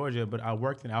Atlanta, Georgia, but I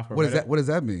worked in Alpharetta. What does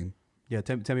that mean? Yeah,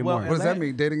 tell me Well, more. What does that Atlanta-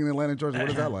 mean? Dating in Atlanta, Georgia. What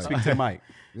is that like? Speak to the mic.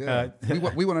 Yeah,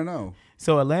 we want to know.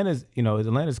 So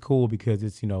Atlanta's cool because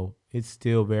it's, it's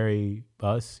still very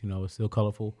us, it's still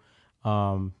colorful.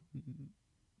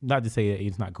 Not to say that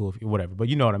it's not cool, whatever, but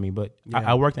you know what I mean. But Yeah.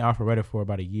 I worked in Alpharetta for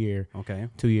about a year, Okay.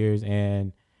 2 years,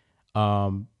 and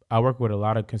I worked with a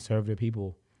lot of conservative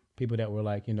people that were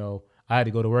like, I had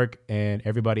to go to work and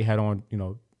everybody had on,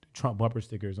 Trump bumper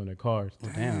stickers on their cars.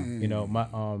 Damn.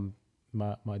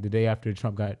 My the day after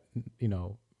Trump got,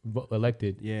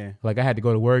 elected, Yeah. like I had to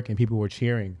go to work and people were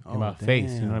cheering in my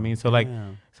face. You know what I mean? So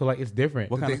damn. like it's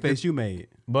different. What kind of face you made?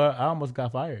 But I almost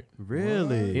got fired.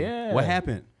 Really? Yeah. What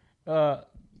happened?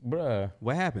 Bruh,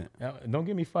 What happened? don't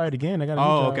get me fired again. I got a new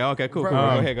Oh, job. okay, cool. Right, Go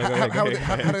right. ahead, go ahead.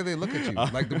 How did they look at you?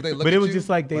 Like, did they look But at it was you? just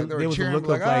like were there was a cheering, look of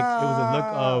like it was a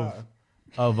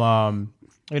look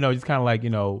of just kind of like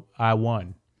I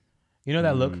won. You know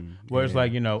that look where it's yeah.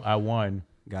 like I won.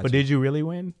 Gotcha. But did you really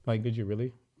win? Like did you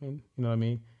really win? You know what I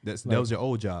mean? That like- was your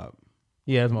old job.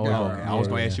 Yeah, that's my old Yeah, job. Okay. yeah, I was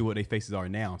gonna yeah. ask you what their faces are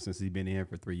now since he's been in here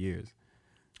for 3 years.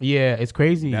 Yeah, it's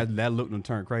crazy. That look done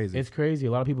turned crazy. It's crazy.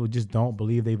 A lot of people just don't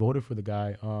believe they voted for the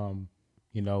guy. Some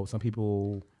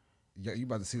people. Yeah, you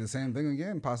about to see the same thing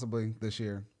again possibly this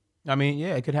year. I mean,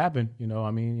 yeah, it could happen.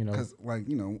 Because,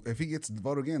 if he gets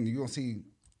voted again, you're going to see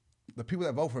the people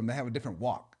that vote for him, they have a different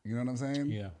walk. You know what I'm saying?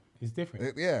 Yeah, it's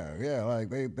different. Yeah. Like,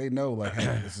 they know, like,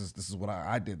 hey, this is what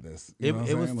I did this. You It know what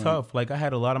it I'm was saying? Like, tough. Like I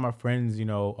had a lot of my friends,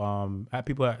 I had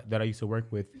people that I used to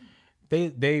work with.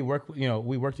 They work,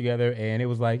 we work together, and it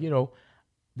was like,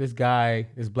 this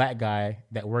black guy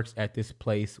that works at this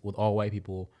place with all white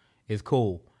people is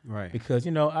cool. Right. Because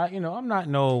I'm not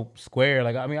no square.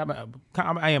 Like I mean,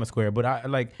 I am a square, but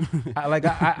I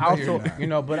also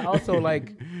but I also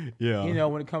like Yeah.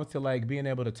 when it comes to like being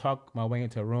able to talk my way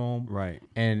into a room, Right.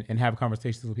 and have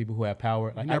conversations with people who have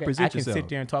power. Like gotta I can present sit yourself.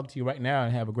 there and talk to you right now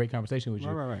and have a great conversation with you.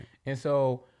 Right. And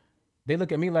so they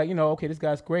look at me like, okay, this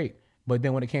guy's great. But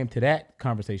then when it came to that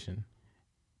conversation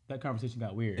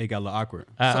got weird. It got a little awkward.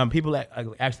 People that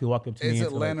actually walked up to me. is and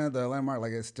Atlanta the landmark?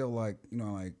 Like, it's still like,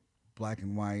 like black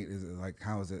and white? Is it like,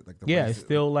 how is it? Like, yeah, race- it's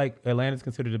still like Atlanta's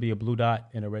considered to be a blue dot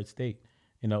in a red state.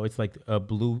 It's like a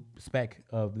blue speck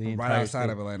of the right entire outside state.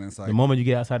 of Atlanta. It's like, The moment you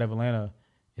get outside of Atlanta,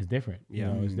 it's different.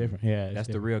 Yeah. It's different. Yeah, it's That's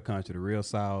the different. real country, the real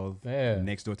South. Yeah.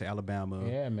 Next door to Alabama.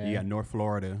 Yeah, man. You got North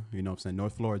Florida. You know what I'm saying?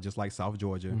 North Florida, just like South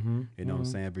Georgia. You know what I'm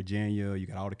saying? Virginia, you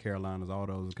got all the Carolinas, all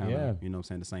those kind of, Yeah. you know what I'm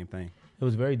saying? The same thing. It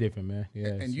was very different, man. Yeah.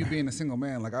 and you being a single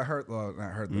man, like I heard, well,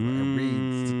 not heard, I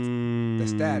read the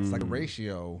stats, like a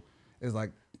ratio is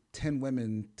like 10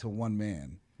 women to 1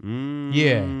 man.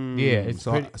 Yeah. It's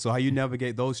So, pretty, so how you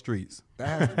navigate those streets?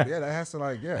 that has to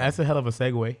like That's a hell of a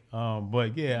segue.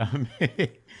 But yeah, I mean,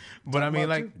 but I mean,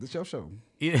 like, the show.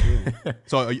 yeah,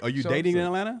 So are you Show dating in us.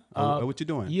 Atlanta? Or what you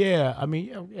doing? yeah. I mean,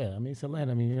 yeah. I mean, it's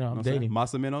Atlanta. I mean, I'm dating.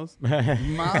 Masaminos?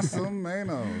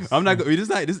 Masamenos. I'm not going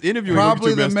to, this interview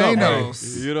Probably ain't gonna the get you messed up.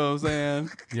 Manos. You know what I'm saying?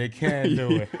 You can't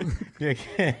do it. You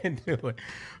can't do it.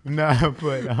 Nah,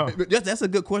 but But that's a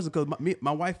good question because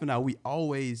my wife and I, we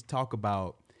always talk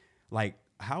about like,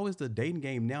 how is the dating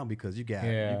game now? Because you got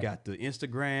the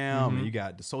Instagram and you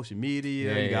got the social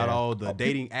media, you got all the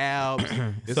dating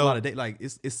apps. It's a lot of like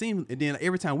it seems. And then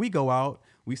every time we go out,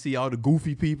 we see all the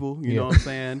goofy people. You know what I'm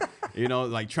saying? You know,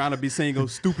 like trying to be single,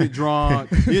 stupid,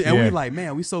 drunk, and we like,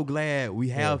 man, we so glad we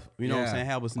have you know what I'm saying,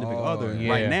 have a significant other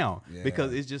right now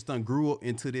because it's just done grew up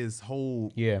into this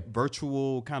whole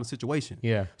virtual kind of situation.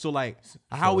 Yeah. So like,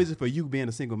 how is it for you being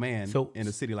a single man in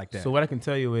a city like that? So what I can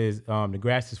tell you is the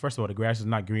grass is, first of all, the grass is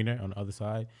not greener on the other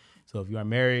side. So if you are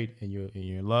married and you're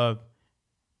in love,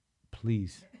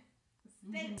 please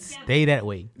stay that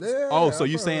way. Yeah, so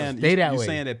you saying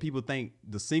that people think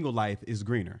the single life is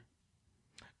greener?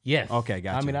 Yes. Okay,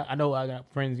 gotcha. I mean, I know I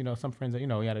got friends, you know, some friends that, you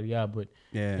know, yada yada, but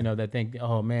you know, that think,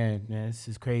 oh man, this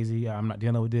is crazy. I'm not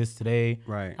dealing with this today.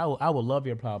 Right. I will love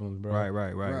your problems, bro.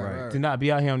 Right. Do not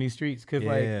be out here on these streets, cause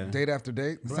like date after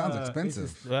date. It sounds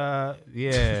expensive.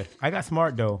 Yeah. I got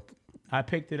smart though. I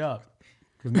picked it up.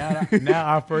 Cause now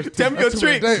our first tell me your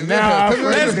trick.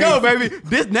 Let's go, baby.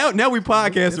 This now we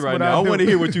podcasting right now. I want to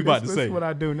hear what you about to say. This is what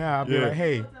I do now. I'll be like,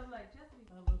 hey,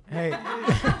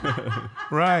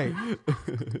 right.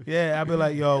 Yeah, I'll be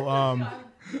like, yo,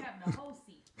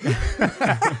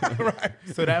 right.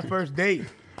 So that first date,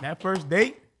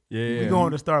 we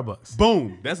going to Starbucks.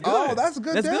 Boom. That's good. Oh, that's a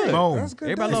good date. Boom. That's a good.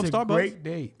 Everybody loves Starbucks. Great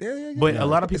date. Yeah. But a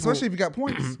lot of people, especially if you got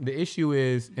points. the issue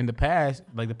is in the past,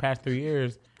 like the past 3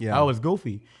 years, I was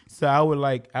goofy. So I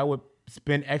would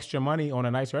spend extra money on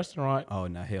a nice restaurant. Oh,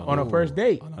 no, hell. On a first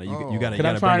date. Oh, no, you got to.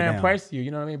 Because I'm trying to impress you.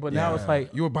 You know what I mean? But now it's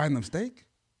like, You were buying them steak?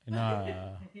 nah.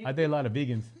 I did a lot of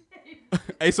vegans.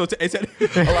 Hey, so A lot of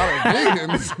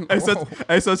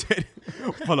vegans.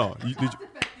 Hold on.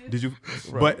 Did you?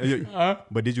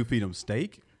 But did you feed them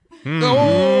steak?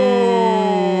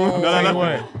 Oh, Let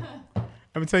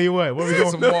me tell you what. What we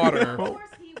doing? some water. Of course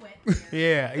he went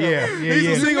there. Yeah. He's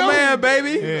a single man,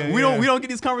 baby. Yeah, we don't get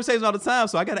these conversations all the time,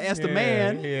 so I gotta ask the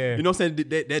man. Yeah. You know what I'm saying?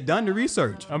 That done the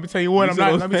research. Let me tell you what.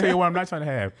 Let me tell you what I'm not trying to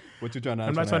have. What you trying to?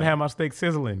 I'm not trying to have my steak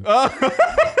sizzling.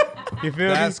 You feel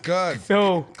That's me? good.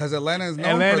 So because Atlanta is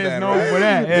known Atlanta for that. is known right? for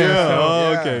that. Yeah.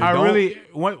 So Okay. I really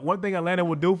one thing Atlanta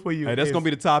will do for you. Hey, that's is, gonna be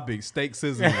the topic. Steak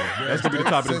sizzling. That's gonna be the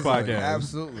topic of the Sizzling, podcast.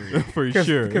 Absolutely. For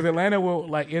sure. because Atlanta will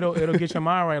like it'll get your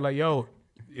mind right. Like yo,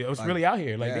 it's really out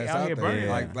here. Like Yeah, they it's out here there. burning.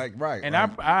 Like right. And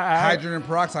like, I hydrogen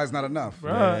peroxide is not enough.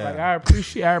 bro, like I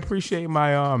appreciate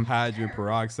my Hydrogen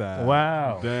peroxide.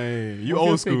 Wow. Dang. You What's your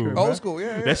old school. secret, Old school,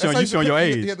 yeah. That's how showing your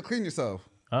age. You have to clean yourself.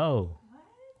 Oh.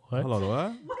 What? Hold on,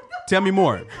 what? Tell me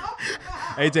more.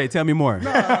 AJ, tell me more.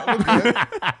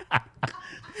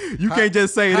 You can't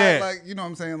just say that. Like, you know what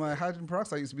I'm saying? Like hydrogen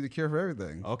peroxide used to be the cure for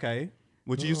everything. Okay.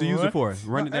 What you used to use it for?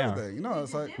 Run it down. Everything. You know,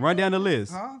 it's like, Run down the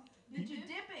list. huh? Did you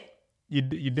dip it? You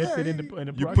dipped it in the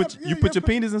You peroxide? put your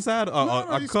penis inside No,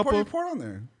 a you cup pour, you of pour it on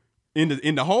there.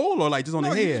 in the hole or like just on the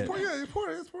No, you just head. pour, you pour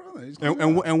it on there. You just clean it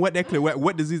And up. what that clear?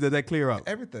 What disease does that clear up?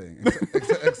 Everything.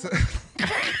 Except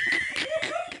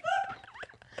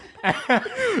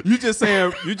You just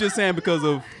saying because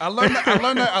of I learned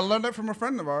that from a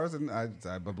friend of ours, and I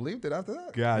believed it after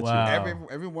that. got Wow. you.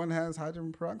 Everyone has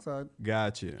hydrogen peroxide.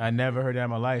 Got you. I never heard that in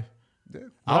my life. Yeah.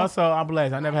 But also, I'm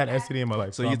blessed. I never had STD in my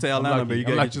life. So you tell I'm Atlanta, lucky. but you I'm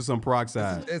gotta lucky. get you some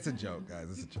peroxide. It's a joke, guys.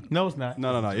 It's a joke. No, it's not.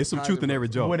 No. It's some truth in every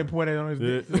joke. Wouldn't point it on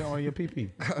his on your PP.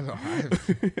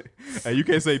 Hey, you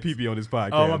can't say pee on this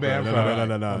podcast. Oh, my bad. bro. I'm sorry.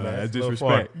 No. My bad. That's It's a little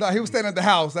disrespect. No, he was staying at the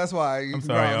house. That's why. I'm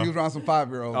sorry, he yo. was around some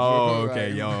 5-year-olds. Oh,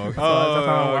 okay, yo. how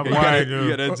Oh, I'm okay. wired, You dude.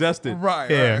 gotta adjust it.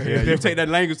 Right. Yeah, right. Yeah, you take that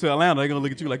language to Atlanta, they're gonna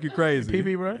look at you like you crazy.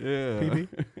 PP, bro. Yeah.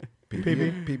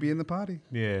 PP. PB in the potty.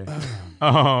 Yeah.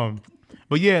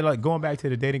 But yeah, like going back to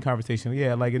the dating conversation.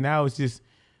 Yeah, like now it's just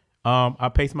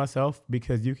I pace myself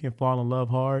because you can fall in love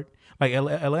hard. Like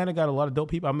Atlanta got a lot of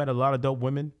dope people. I met a lot of dope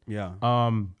women. Yeah.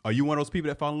 Um, Are you one of those people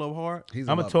that fall in love hard?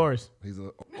 I'm a Taurus.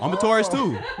 I'm a Taurus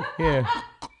too. Yeah.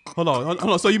 Hold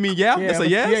on. So you mean yeah? That's a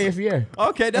yes? Yeah.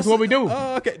 Okay, that's what we do.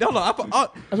 Okay, hold on.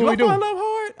 That's what we do. I fall in love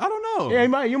hard? I don't know. Yeah,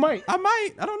 you might. I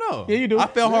might. I don't know. Yeah, you do. I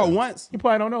fell hard once. You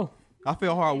probably don't know. I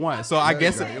fell hard once. So I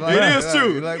guess you it go. You like it that. is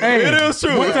true. You like Hey, It is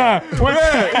true. One time.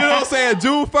 Yeah, you know what I'm saying?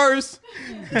 June 1st,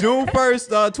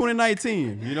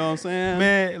 2019. You know what I'm saying?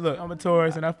 Man, look, I'm a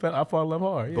Taurus and I fall in love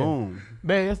hard. Yeah. Boom.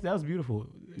 Man, that was beautiful.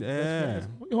 Yeah.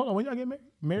 Hold on, when y'all get married?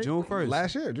 married? June 1st.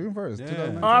 Last year, June 1st. Yeah.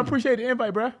 2019. Oh, I appreciate the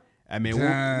invite, bro. I mean, we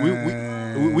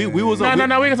was No,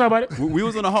 on, we can talk about it. we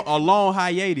was on a long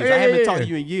hiatus. Yeah, I haven't yeah, talked yeah. to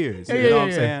you in years. Yeah, you yeah, know what I'm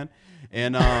yeah. saying?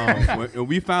 And when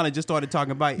we finally just started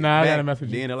talking about Nah, I gotta back mess with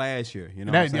you. the end of last year. You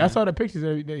know what I'm That, saying? I saw the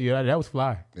pictures. Yeah, that was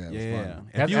fly. Yeah, it was Yeah. fun.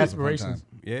 If That's you- aspirations.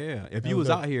 Yeah, if you was was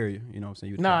dope. out here, you know what I'm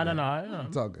saying? No.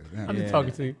 It's all good. Yeah. I'm just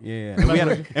talking to you.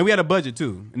 Yeah, and we had a budget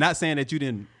too. Not saying that you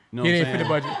didn't. You know You what didn't I'm fit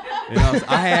saying? the budget. You know what I'm saying?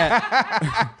 I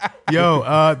had. You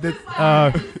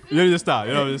know, just stop.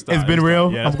 You know, just stop. It's been Just real.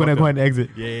 stop. Yeah, I'm that's going to fucked go up. ahead and exit.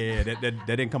 Yeah, that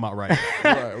didn't come out right.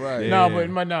 Right.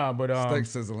 Yeah. But Steak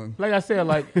sizzling. like I said,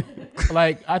 like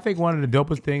I think one of the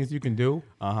dopest things you can do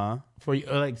Uh huh. for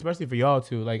like especially for y'all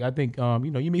too. Like I think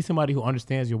you meet somebody who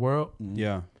understands your world.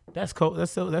 Yeah. That's cool.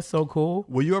 That's so cool.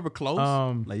 Were you ever close?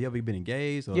 Um, Like you ever been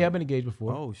engaged? Or? Yeah, I've been engaged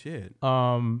before. Oh shit.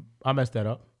 I messed that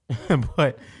up,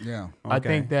 but Yeah. I Okay.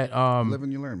 think that Live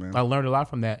and you learn, man. I learned a lot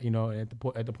from that.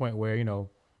 At the point where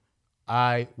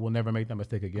I will never make that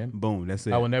mistake again. Boom. That's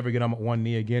it. I will never get on one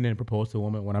knee again and propose to a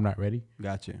woman when I'm not ready.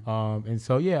 Gotcha. And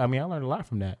so yeah, I mean, I learned a lot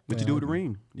from that. What you do with the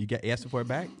ring? You got asked for it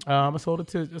back? I sold it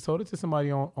to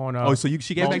somebody on. Oh, so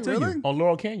she gave it back to really? you? on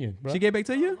Laurel Canyon, bro. She gave it back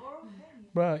to you?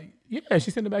 Bro, yeah, she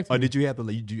sent it back to Or me. did you have to?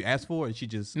 Did you ask for it? She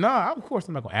just. Nah, of course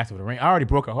I'm not gonna ask her for the ring. I already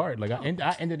broke her heart. Like I ended the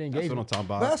That's what I'm engagement. talking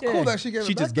about. But that's Yeah. cool that she gave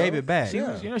She it back. just gave though. it back. She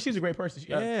was, she's a great person.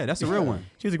 Yeah, that's a real one.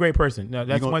 She's a great person. No,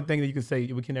 that's gonna- one thing that you can say.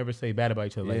 We can never say bad about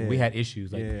each other. Like Yeah. we had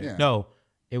issues. Like Yeah. no,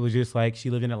 it was just like she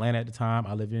lived in Atlanta at the time.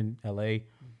 I lived in LA.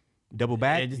 Double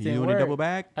back? It just You didn't doing a work. double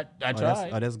back? I Oh,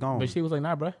 tried. that's gone. But she was like,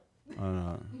 nah, bro. Oh,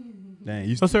 no. Dang.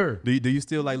 You No, sir. Do you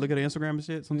still like look at her Instagram and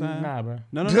shit sometimes? Nah, bro.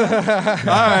 No. All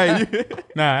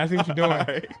right. Nah, I see what you're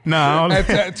doing. Nah, I don't,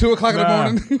 At 2 o'clock in the Nah.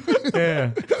 morning,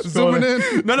 yeah. zooming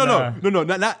in. No.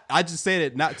 Nah. Not. I just said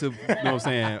it not to, you know what I'm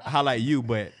saying, highlight you,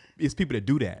 but it's people that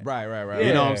do that. Right.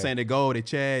 You know what I'm Yeah. saying? They go, they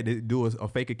chat, they do a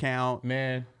fake account,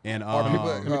 Man, and Or the people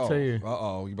that, Let me tell you.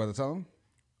 you about to tell them?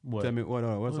 what? tell me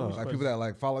what's up. Like people that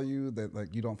like follow you that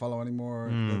like you don't follow anymore.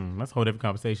 That's a whole different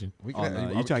conversation. We Oh, can,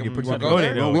 no, you trying to get pretty we much go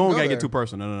there, We though. don't Go gotta there. get too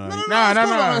personal. No. No,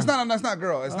 Nah, it's not. That's not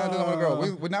girl. It's not dealing with a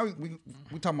girl. We now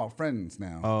we talking about friends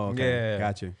now. Oh, okay. Yeah.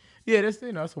 Gotcha. Yeah, that's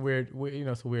it's a weird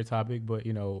it's a weird topic, but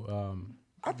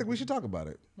I think we should talk about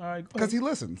it all right, go because he ahead.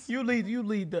 listens. You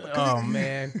lead the oh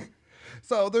man.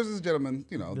 So there's this gentleman,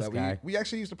 This that guy. we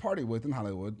actually used to party with in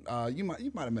Hollywood. You might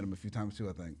have met him a few times too.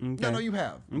 I think. Okay. No, you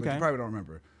have. But Okay. you probably don't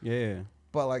remember. Yeah.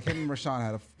 But like him and Rashawn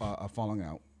had a falling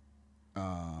out.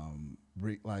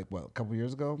 A couple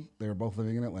years ago, they were both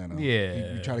living in Atlanta.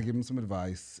 Yeah. You try to give him some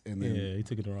advice, and then Yeah, he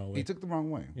took it the wrong way. he took the wrong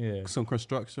way. Yeah. Some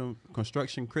construction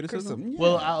criticism. Criticism, yeah.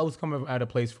 Well, I was coming at a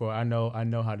place for I know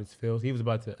how this feels. I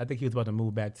think he was about to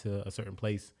move back to a certain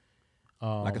place.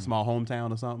 Like a small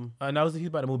hometown or something. And he was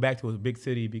about to move back to a big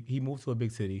city. He moved to a big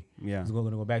city. Yeah. He was going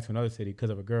to go back to another city because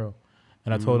of a girl.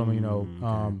 And I told him,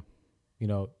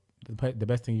 the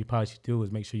best thing you probably should do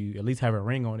is make sure you at least have a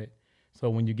ring on it. So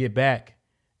when you get back,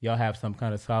 y'all have some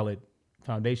kind of solid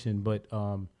foundation. But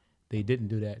they didn't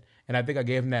do that. And I think I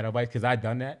gave him that advice because I'd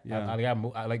done that. Yeah.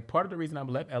 Part of the reason I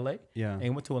left LA Yeah.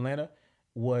 and went to Atlanta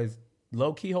was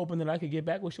low key hoping that I could get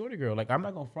back with Shorty Girl. Like I'm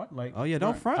not gonna front. Like Oh yeah,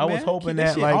 don't front. I was man. hoping Keep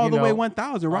that, shit like, all you the way know,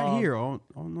 1,000 right here on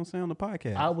the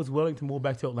podcast. I was willing to move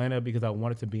back to Atlanta because I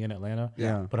wanted to be in Atlanta.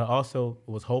 Yeah. But I also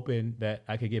was hoping that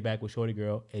I could get back with Shorty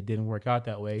Girl. It didn't work out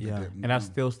that way. Yeah. And I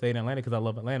still stayed in Atlanta because I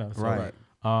love Atlanta. So, Right.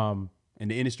 Um, And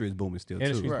the industry is booming still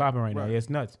industry's too. popping right now. Right. Yeah, it's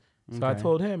nuts. So I Okay.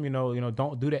 told him,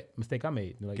 don't do that mistake I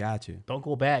made. Like, Gotcha. don't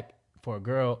go back for a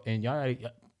girl and y'all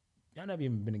never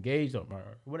even been engaged or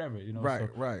whatever. Right, So-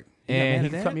 right. And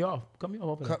mad he at cut that? me off.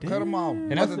 Over Cut that. them off. And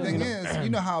But that's the the- thing is, you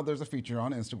know how there's a feature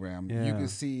on Instagram. You Yeah. can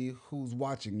see who's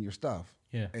watching your stuff.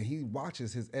 Yeah. And he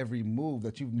watches his every move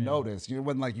that you've noticed. You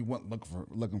wasn't like you went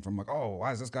looking from like, oh,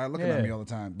 why is this guy looking at Yeah. me all the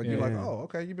time? But you're like, Yeah. oh,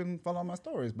 okay, you've been following my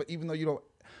stories. But even though you don't,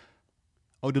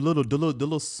 Oh, the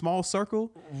little small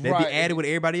circle that Right. be added with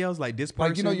everybody else, like this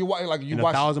person. like you watch and a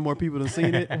watch 1,000 more people have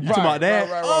seen it. You Right, talking about that?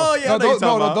 right, right, Oh right. yeah, I know you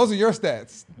talking about. those are your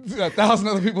stats. 1,000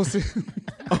 other people see.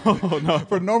 Oh no.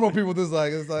 For normal people, it's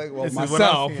like well, This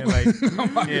myself. is what I'm seeing.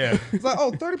 Like, yeah. It's like,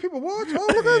 oh, 30 people watch. Oh,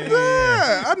 look at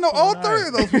that! I know all 30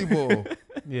 of those people.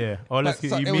 Yeah. Or let's Like,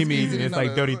 so you it meet was me, easy to it's know like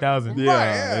that- 30,000. Yeah,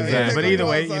 Right, exactly. Yeah, but either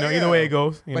way, It's like, either way it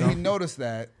goes. But he noticed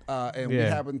that, and we Yeah.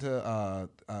 happened to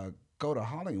go to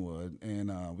Hollywood, and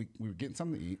we were getting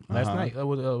something to eat, Last night. It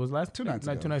was last 2 nights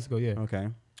ago. 2 nights ago, yeah. Okay.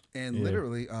 and Yeah.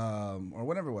 literally, or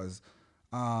whatever it was,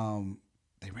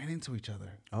 they ran into each other.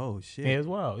 Oh shit. Yeah, as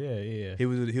well. Yeah. He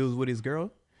was with his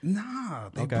girl. Nah,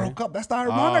 they Okay. broke up. That's the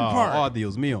ironic part. Oh,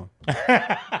 Dios mío.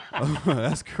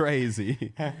 That's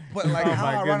crazy. But like, how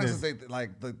my ironic goodness. is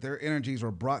they their energies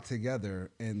were brought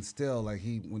together, and still like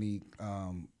when he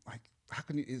like how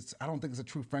can you? I don't think it's a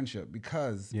true friendship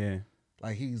because Yeah.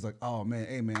 like he's like, oh man,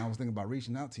 hey man, I was thinking about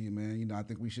reaching out to you, man. You know, I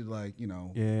think we should like, you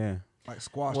know, Yeah. like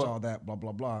squash all that, blah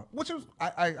blah blah. Which is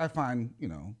I find, you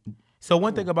know, So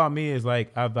one thing about me is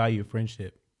like I value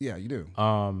friendship. yeah, you do.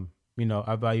 You know,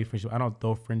 I value friendship. I don't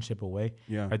throw friendship away.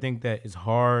 Yeah. I think that it's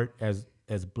hard as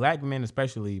black men,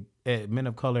 especially men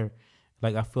of color.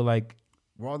 Like I feel like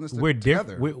We're all in this we're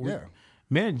together. different. Yeah.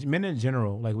 Men in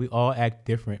general, like we all act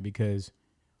different because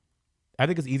I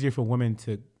think it's easier for women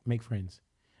to make friends.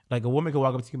 Like a woman could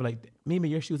walk up to you and be like, Mimi,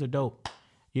 your shoes are dope.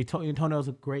 Your toenails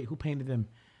are great. Who painted them?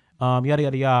 Yada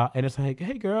yada yada. And it's like,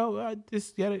 hey girl,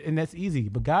 this yada, and that's easy.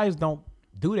 But guys don't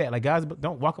do that. Like guys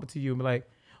don't walk up to you and be like.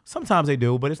 Sometimes they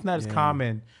do, but it's not as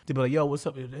common to be like, yo, what's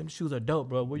up? Them shoes are dope,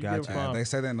 bro. Where you get Gotcha. them from? They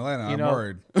say that in Atlanta. You I'm know,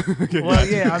 worried. Well,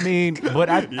 yeah, I mean, but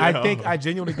I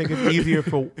genuinely think it's easier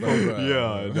for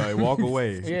Yeah. No, walk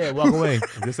away. yeah, walk away.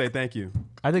 Just say thank you.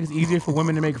 I think it's easier for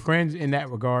women to make friends in that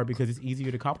regard because it's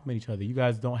easier to compliment each other. You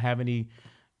guys don't have any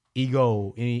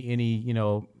ego, any you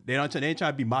know. They ain't trying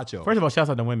to be macho. First of all,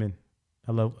 shouts out to women.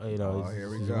 I love you know. Oh, here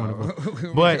we it's go.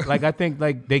 wonderful. But like I think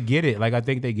like they get it. Like I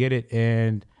think they get it,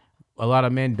 and a lot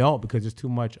of men don't because there's too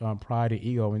much pride and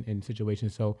ego in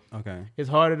situations. So Okay. it's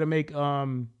harder to make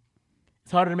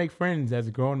friends as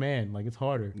a grown man. Like it's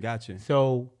harder. Gotcha.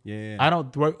 So Yeah. I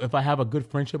don't throw if I have a good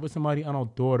friendship with somebody, I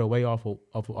don't throw it away off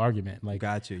of argument. Like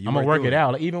Gotcha. You I'm gonna work work through it it.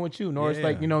 out. Like even with you, Norris. Yeah.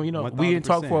 Like you know, we didn't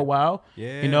talk for a 1000%. while.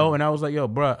 Yeah. You know, and I was like, yo,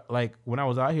 bruh, like when I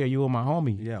was out here, you were my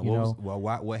homie. Yeah. You know,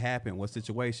 What happened? What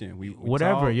situation? We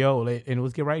whatever, talked, yo, like, and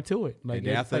let's get right to it. Like And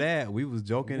then it's after like, that, we was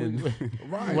joking and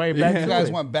Right. Way back You to guys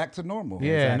it. went back to normal.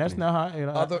 Yeah, and that's Exactly. not how. You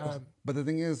know, But the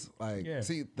thing is, like, Yeah.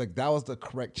 see, like that was the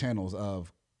correct channels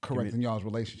of correcting y'all's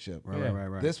relationship. Right, Yeah.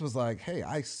 right. This was like, hey,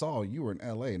 I saw you were in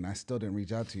LA and I still didn't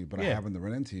reach out to you, but I Yeah. happened to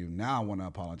run into you. Now I want to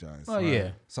apologize. Oh,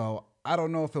 yeah. So I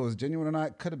don't know if it was genuine or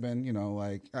not. Could have been, you know,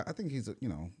 like I think he's a, you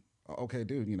know, a okay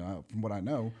dude, you know, from what I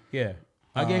know. yeah.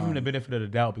 I gave him the benefit of the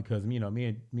doubt because you know me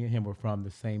and him were from the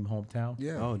same hometown.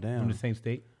 Yeah. oh From damn. the same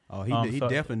state. Oh, he so-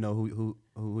 definitely know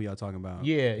who y'all talking about.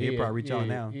 Yeah, He'll yeah, probably reach out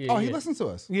yeah, now. yeah, Oh, he yeah. listens to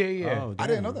us. Yeah, yeah. Oh, I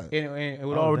didn't know damn. that. And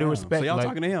with Oh, all due damn. respect, So y'all like,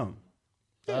 talking to him?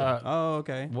 Oh,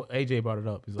 okay. well, AJ brought it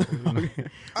up. He's like,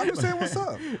 I'm just saying, what's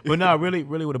up? but no, really,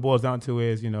 what it boils down to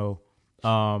is, you know,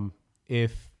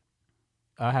 if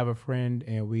I have a friend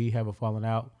and we have a falling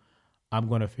out, I'm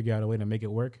going to figure out a way to make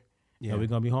it work. Yeah, Yeah. we're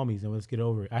gonna be homies and let's get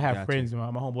over it. I have Gotcha. friends.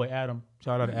 My homeboy Adam.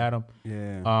 Shout out to Adam.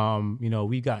 Yeah. You know,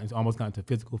 we almost got into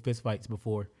physical fist fights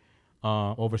before,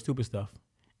 over stupid stuff.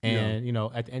 And you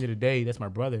know, at the end of the day, that's my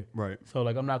brother. Right. So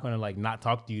like, I'm not gonna like not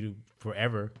talk to you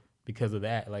forever because of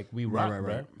that. Like we rock, right.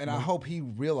 bruh. And I hope he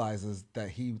realizes that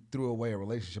he threw away a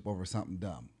relationship over something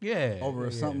dumb. Yeah. Over yeah.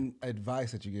 some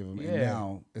advice that you give him. And Yeah.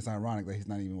 now it's ironic that he's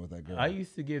not even with that girl. I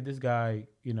used to give this guy,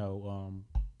 you know,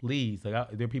 leads.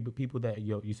 Like there are people that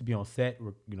used to be on set,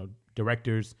 you know,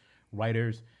 directors,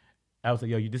 writers. I was like,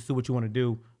 yo, this is what you want to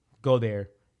do. Go there,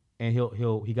 and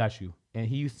he got you. And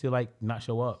he used to like not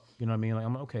show up. You know what I mean? Like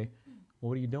I'm like, okay, well,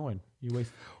 what are you doing? You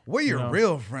waste. Where your you know.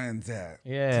 real friends at?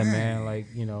 Yeah, man. Like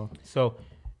you know, so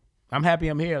I'm happy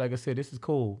I'm here. Like I said, this is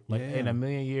cool. Like Yeah. in a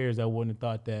million years, I wouldn't have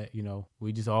thought that. You know,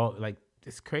 we just all like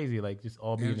it's crazy. Like just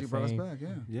all being Energy the brought us same. back, yeah.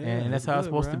 Yeah. And that's how it's good,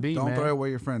 supposed bruh. to be, Don't man. throw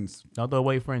away your friends. Don't throw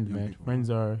away friends, man. Friends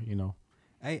are, you know.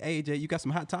 Hey, AJ, you got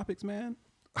some hot topics, man?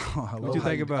 Oh, I What love you how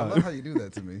think about I it? love how you do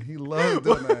that to me. He loves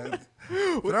doing that.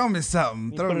 Throw me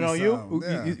something. Throw put me it on you?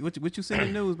 something. Yeah. What you see in the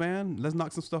news, man? Let's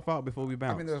knock some stuff out before we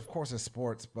bounce. I mean, of course, it's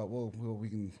sports, but we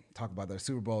can talk about that.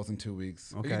 Super Bowl's in 2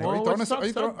 weeks. Okay. Are you Well, throwing let's a talk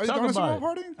Super about Bowl it.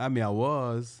 party? I mean, I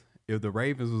was. If the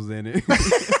Ravens was in it.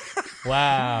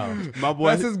 Wow. My boy,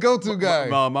 That's his go-to guy.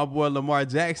 My boy Lamar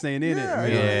Jackson ain't in Yeah,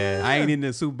 it. yeah. I ain't in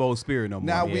the Super Bowl spirit no more.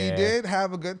 Now we Yeah. did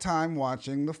have a good time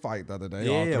watching the fight the other day.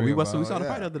 all Yeah, three we of was- we us. saw the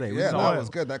fight the other day. We Yeah, saw that it. was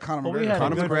good. That Conor Well, we McGregor, had a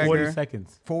Conor good McGregor. 40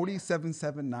 seconds.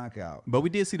 47-7 knockout. But we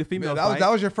did see the female Yeah, fight.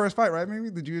 that was your first fight, right? Maybe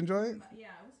did you enjoy it? Yeah,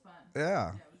 it was fun.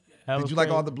 Yeah. That Did was you like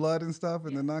all crazy. the blood and stuff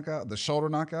and the knockout, the shoulder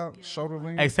knockout, shoulder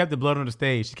lean? Except the blood on the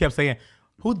stage. She kept saying,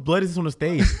 whose blood is this on the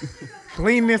stage?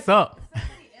 Clean this up. Somebody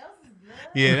else's blood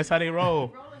Yeah, that's how they roll.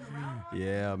 rolling around.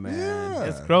 Yeah, man. Yeah.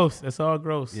 It's gross. It's all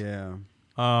gross. Yeah.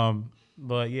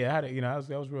 But yeah, I had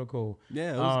that was real cool.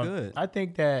 Yeah, it was good. I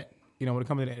think that, you know, when it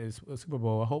comes to the Super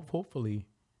Bowl, hopefully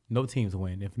no teams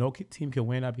win. If no team can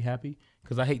win, I'd be happy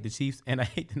because I hate the Chiefs and I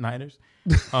hate the Niners.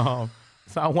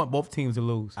 So I want both teams to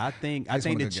lose. I think just the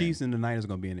want a good Chiefs and the Niners are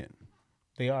gonna be in it.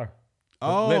 They are.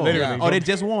 Oh, Literally. Yeah. oh, they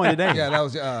just won today. Yeah, that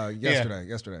was yesterday.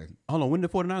 Yesterday. Hold on, when did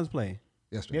the 49ers play?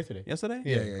 Yesterday. Yesterday. Yesterday?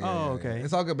 Yeah. Oh, okay.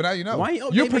 It's all good, but now you know. Why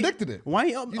ain't You update predicted me? it. Why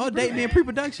ain't You just update me in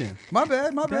pre-production? My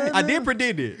bad. I man. did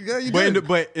predict it. Yeah, you but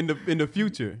did. In the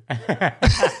future.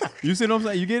 You see what I'm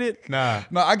saying? You get it? Nah.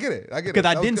 No, I get it. Because That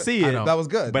I was didn't good. see it. know. That was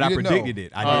good. But You I didn't predicted know.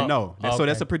 it. I didn't know. okay. So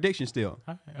that's a prediction still.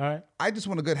 All right. I just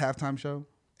want a good halftime show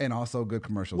and also good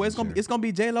commercials. Well, it's gonna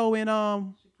be J-Lo and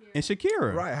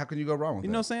Shakira. right. How can you go wrong with You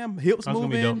that? know what I'm saying? Hips That's gonna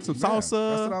be moving, dope. some Yeah, salsa.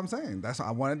 that's what I'm saying. That's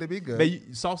I wanted to be good. Man,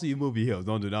 salsa, you move your hips.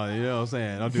 Don't do that. You know what I'm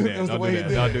saying? Don't do that. That's the Don't way do he that.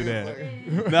 did Don't it. do that.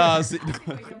 Hey, No, see, put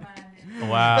your mind in.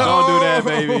 Wow. don't do that,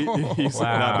 baby. Wow.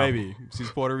 Nah, baby. She's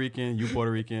Puerto Rican. You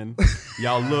Puerto Rican.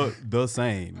 Y'all look the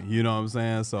same. You know what I'm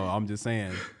saying? So I'm just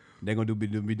saying they're gonna be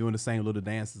doing the same little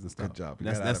dances and stuff. Good job. You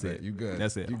That's got out that's of it. You good.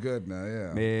 That's it. You good now,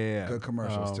 yeah. Yeah. Good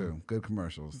commercials too. Good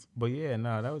commercials. But yeah,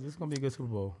 no, this is gonna be a good Super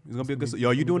Bowl. It's gonna be a good. Yo,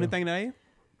 you doing anything today?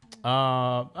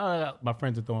 My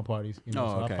friends are throwing parties, you know, Oh,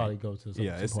 so okay. I'll probably go to some,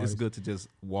 Yeah, some it's parties. good to just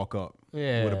walk up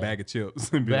Yeah. with a bag of chips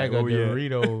and be Bag like, of oh yeah,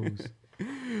 Doritos,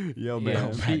 yo yeah,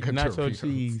 man. cheese, Bag of nacho Doritos.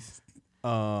 cheese.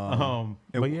 And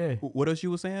But yeah, what else you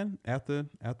were saying after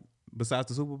besides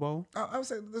the Super Bowl? I would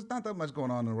say there's not that much going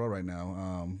on in the world right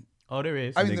now. oh, there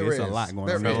is. I mean, Nigga, there it's a is. lot going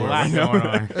There on. There's a is. lot going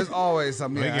on. There's always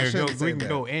something. Yeah, I shouldn't say we can that.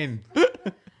 go in.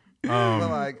 But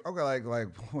like, okay,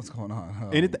 like what's going on?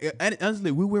 Anything, and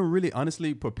honestly, we weren't really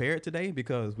honestly prepared today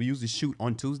because we usually shoot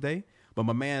on Tuesday. But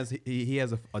my man's he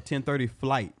has a 10:30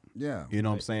 flight. Yeah. You know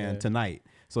what I'm saying, Yeah. tonight.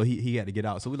 So he had to get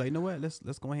out. So we're like, you know what? Let's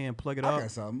go ahead and plug it I up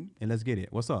got something. and let's get it.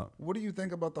 What's up? What do you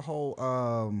think about the whole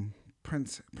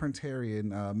Prince Harry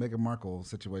and Meghan Markle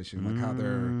situation? Like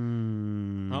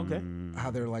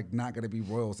how they're like not gonna be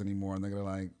royals anymore and they're gonna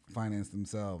like finance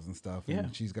themselves and stuff. Yeah.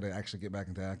 And she's gonna actually get back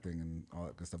into acting and all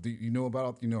that good stuff. Do you know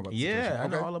about the Yeah, situation? I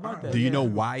know Okay. all about that. Do you Yeah. know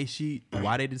why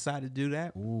they decided to do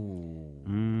that?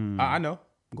 Ooh. I know.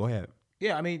 Go ahead.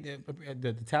 Yeah, I mean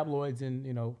the tabloids and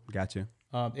Gotcha.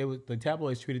 it was the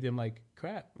tabloids treated them like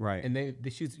crap, Right. And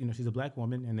she's a black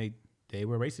woman and they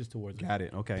were racist towards her. Got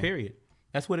it. Okay. Period.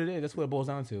 That's what it is. That's what it boils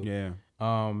down to. Yeah.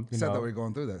 You Sad know, that we're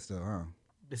going through that still, huh?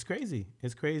 it's crazy.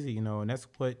 It's crazy, and that's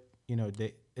what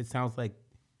it sounds like.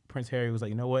 Prince Harry was like,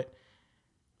 you know what?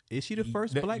 Is she the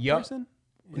first The- black yup. person?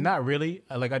 Not really.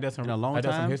 Like I did some In a long I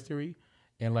did some time? history,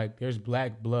 and like there's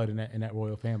black blood in that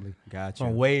royal family. Gotcha.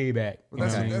 From way back. Well,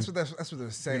 that's, You know what I what, that's what they're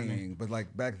saying. But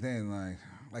like back then,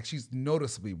 like she's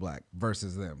noticeably black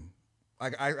versus them.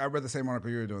 Like I read the same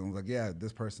article you were doing. It was like, yeah,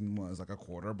 this person was like a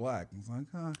quarter black. It's like,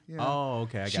 yeah. Oh,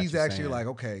 okay. I got She's you actually saying. like,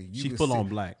 okay, you She's can full see- on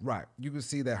black. right? You can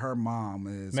see that her mom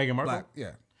is Meghan Markle? black.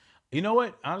 Yeah, You know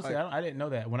what? Honestly, I didn't know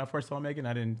that. When I first saw Megan,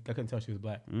 I couldn't tell she was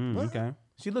black. Okay.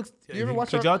 She looks. you ever watch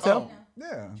Could her? y'all tell? Oh,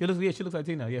 yeah, She looks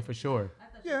Latina. Yeah, for sure.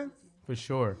 yeah, For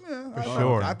sure. yeah. For I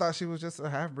sure. I thought she was just a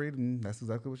half breed, and that's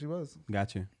exactly what she was.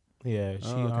 Gotcha. Yeah. She.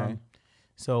 Oh, okay.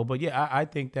 So, but yeah, I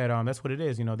think that that's what it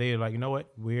is. They're like, you know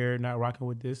what? We're not rocking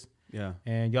with this. Yeah.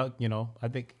 And y'all, I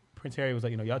think Prince Harry was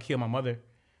like, y'all killed my mother.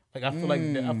 Like I feel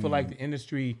like the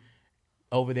industry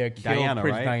over there killed Diana,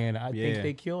 Prince right? Diana. I Yeah. think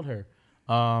they killed her.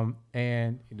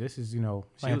 And this is, She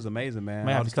was amazing, man.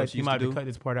 Might All have the to stuff cut, she you used might to have to do. cut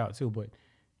this part out too, but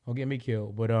don't get me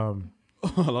killed. But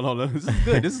Hold on. This is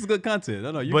good. This is good content.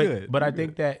 No, you're good. But You're I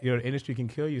think that the industry can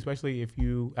kill you, especially if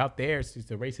you out there. It's just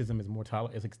the racism is more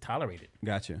it's tolerated.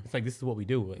 Gotcha. It's like this is what we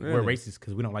do. Like, We're Really? racist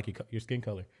because we don't like your skin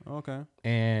color. Okay.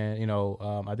 And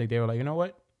I think they were like, you know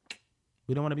what?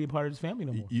 We don't want to be a part of this family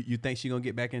no more. You think she gonna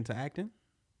get back into acting?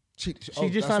 She just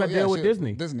that's trying to what- deal with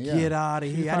Disney. Disney, yeah. Get out of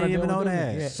She's here! I trying to didn't even deal know with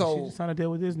Disney. that. Yeah, So, she's just trying to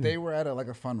deal with Disney. They were at a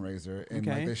fundraiser, and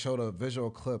Okay. like they showed a visual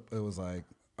clip. It was like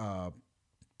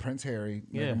Prince Harry,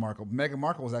 Yeah. Meghan Markle. Meghan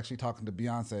Markle was actually talking to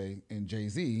Beyonce and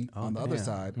Jay-Z on the other damn.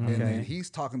 side, Okay. and then he's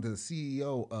talking to the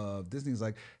CEO of Disney. He's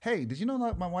like, "Hey, did you know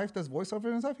that my wife does voiceover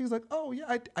and stuff?" He's like, "Oh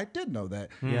yeah, I did know that."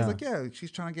 Yeah. He's like, "Yeah,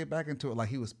 she's trying to get back into it." Like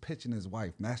he was pitching his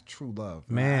wife, and that's true love.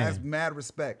 Man. That's mad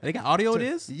respect. They got audio of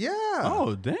this? Yeah.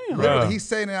 Oh damn! Literally, Bruh. he's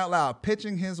saying it out loud,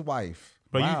 pitching his wife.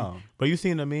 But Wow. you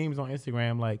seen the memes on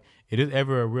Instagram? Like, it is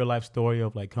ever a real life story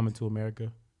of like coming to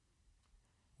America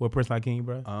with Prince Hakeem,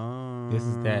 bro. This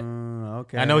is that.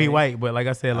 Okay. I know he white, but like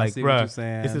I said, I like, see what bro, you're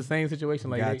saying. it's the same situation.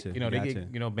 Like, Gotcha, they gotcha.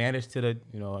 get banished to the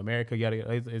America.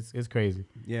 It's crazy.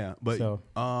 Yeah, but So-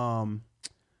 I'm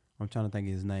trying to think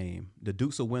of his name. The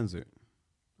Dukes of Windsor.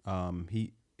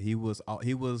 He was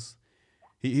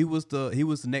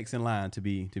the next in line to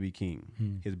be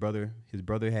king. His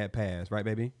brother had passed, right,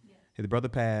 baby? Yeah. His brother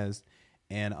passed,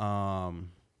 and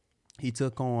he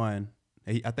took on.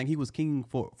 I think he was king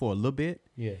for a little bit,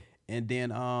 Yeah. and then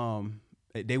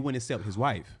they wouldn't accept his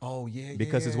wife Oh yeah,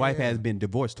 because his wife has been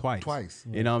divorced twice. twice.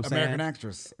 You know what I'm saying? American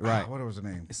actress, Right. What was her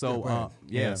name? So Yeah, go ahead.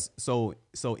 yes,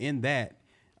 so in that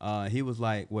he was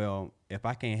like, well, if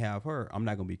I can't have her, I'm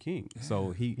not gonna be king.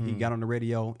 So he got on the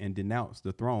radio and denounced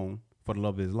the throne for the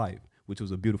love of his life, which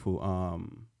was a beautiful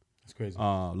It's crazy.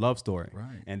 love story.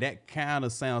 Right. And that kind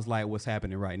of sounds like what's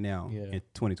happening right now Yeah. in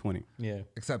 2020. Yeah.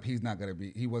 Except he's not gonna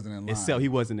be. He wasn't in line. Except he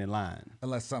wasn't in line.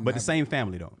 Unless something. But the happened. same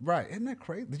family though. Right? Isn't that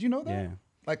crazy? Did you know that? Yeah.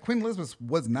 Like Queen Elizabeth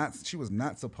was not. She was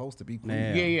not supposed to be queen.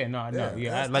 Yeah. Yeah. No, I know.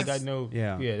 Yeah, Yeah. I know.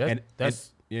 Yeah. Yeah.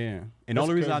 That's yeah. And the that's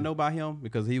only reason I crazy. know about him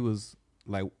because he was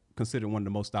like considered one of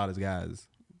the most stylish guys.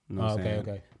 You know what I'm Okay, saying?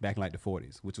 okay. Back in like the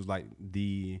 40s, which was like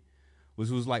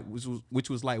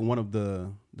one of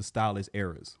the stylish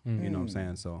eras. You know what I'm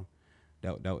saying? So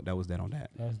that was that on that.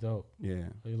 that's dope. Yeah.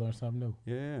 You learn something new.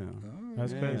 Yeah.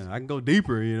 That's Yeah. crazy. I can go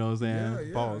deeper, you know what I'm saying? Yeah,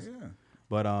 yeah, Pause. yeah.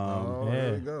 But Oh, Yeah.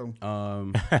 there you go.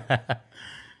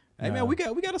 hey man, we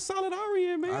got a solid hour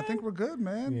in, man. I think we're good,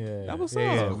 man. Yeah. That was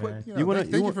yeah, up. man. You You wanna-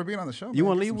 thank you you want- for being on the show. You man.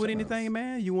 want to Get leave some with shout-outs. anything,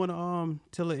 man? You want to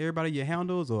tell everybody your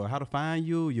handles or how to find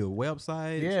you, your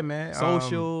website, Yeah, man.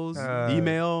 socials,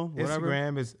 email, whatever.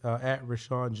 Instagram is at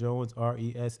Rashawn Jones,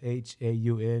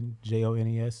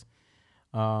 RESHAUNJONES.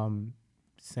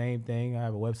 Same thing. I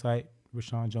have a website,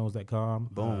 RashawnJones.com.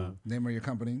 Boom. Name of your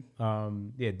company.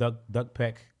 Yeah, Duck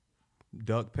Peck.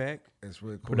 Duck Pack. It's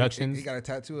really cool. Productions. He got a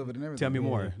tattoo of it and everything. Tell me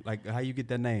more. Like how you get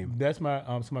that name? That's my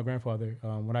so my grandfather.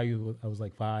 When I was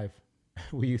like 5,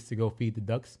 we used to go feed the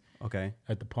ducks Okay,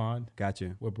 at the pond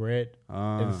gotcha. with bread,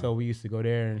 and so we used to go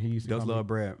there, and he used to Ducks call me, love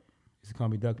bread. used to call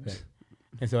me Duck Peck.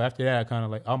 And so after that, I kind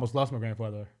of like almost lost my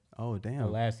grandfather. Oh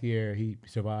damn. Last year he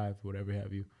survived, whatever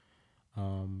have you.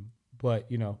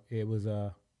 But you know, it was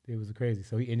crazy.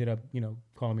 So he ended up,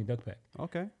 calling me Duck Peck.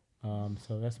 Okay,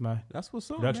 So that's my that's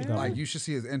what's up, Production man. company. Like you should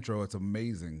see his intro. It's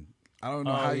amazing. I don't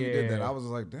know Oh, how you did that. yeah. I was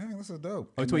just like, dang, this is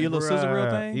dope. Oh, And to your then- little scissor reel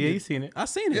thing. Yeah, you seen it. I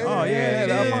seen it. Yeah, Oh yeah,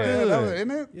 that was yeah. good. That was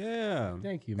in it. Yeah.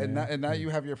 Thank you, man. And now you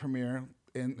have your premiere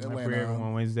in My Atlanta premiere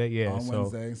on Wednesday. Yeah, on so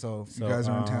Wednesday. So so, you guys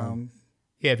are in town.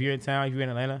 yeah, if you're in town, if you're in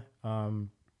Atlanta,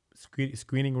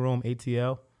 screening room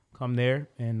ATL, come there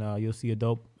and you'll see a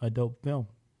dope film.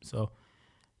 So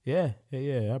yeah.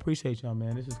 I appreciate y'all,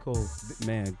 man. This is cool.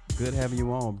 Man, good having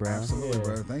you on, bro. Absolutely, Yeah.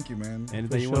 brother. Thank you, man. Anything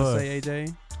For you want sure. to say,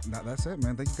 AJ? Nah, that's it,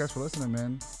 man. Thank you guys for listening,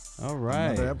 man. All right.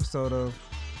 Another episode of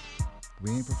We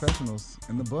Ain't Professionals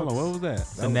in the books. Hold on, what was that?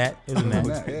 It's a gnat. It's a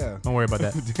gnat. Yeah. Don't worry about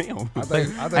that. Damn. I thought you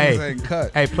Hey. were saying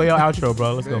cut. Hey, play your outro,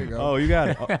 bro. Let's There go. you go. Oh, you got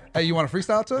it. Oh, Hey, you want to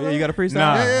freestyle to it? yeah, you got a freestyle?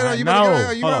 Nah. Yeah, no, you No. better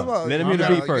go. You Hold might on. as well. Let him You hear the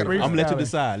gotta- beat you first. gotta I'm gonna let you freestyle.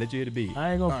 decide. Let you hear the beat.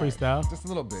 I ain't gonna All right. freestyle. Just a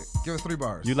little bit. Give us 3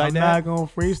 bars. You like I'm that? not gonna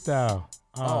freestyle.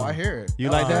 Oh, I hear it. You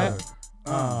like that?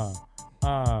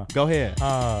 Go ahead.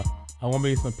 I want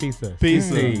me some pizza.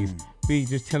 Pizza. Please. Be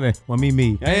just chilling. Want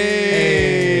me.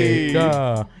 Hey.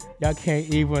 Duh. Y'all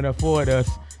can't even afford us.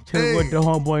 Chilling Hey. with the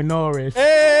homeboy Norris.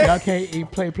 Hey. Y'all can't eat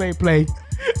play.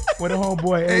 With the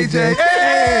homeboy AJ. AJ.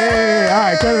 Hey. All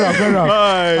right, cut it off. All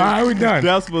right. All right, we done.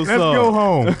 That's what's Let's up. go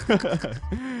home.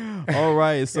 All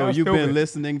right. So Y'all you've been stupid.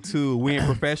 listening to We Ain't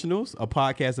Professionals, a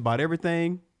podcast about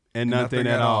everything and nothing nothing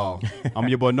at at all. I'm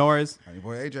your boy Norris. Hey, your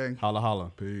boy AJ. Holla,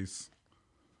 holla. Peace.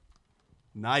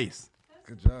 Nice.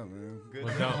 Good job, man. Good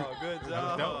job. Good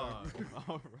job.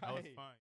 All right.